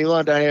Tiny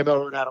Lund, I am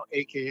El Renato,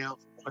 AKL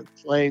White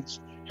Plains.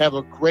 Have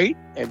a great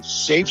and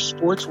safe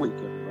sports week,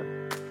 everyone.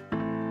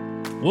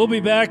 We'll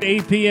be back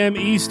 8 p.m.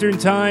 Eastern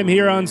Time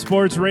here on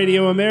Sports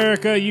Radio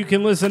America. You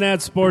can listen at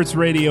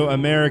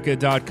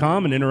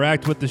sportsradioamerica.com and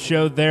interact with the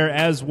show there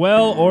as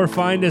well, or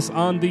find us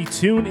on the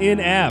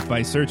TuneIn app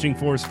by searching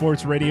for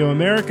Sports Radio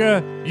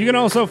America. You can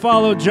also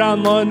follow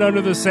John Lund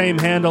under the same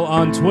handle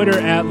on Twitter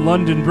at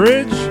London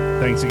Bridge.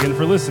 Thanks again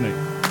for listening.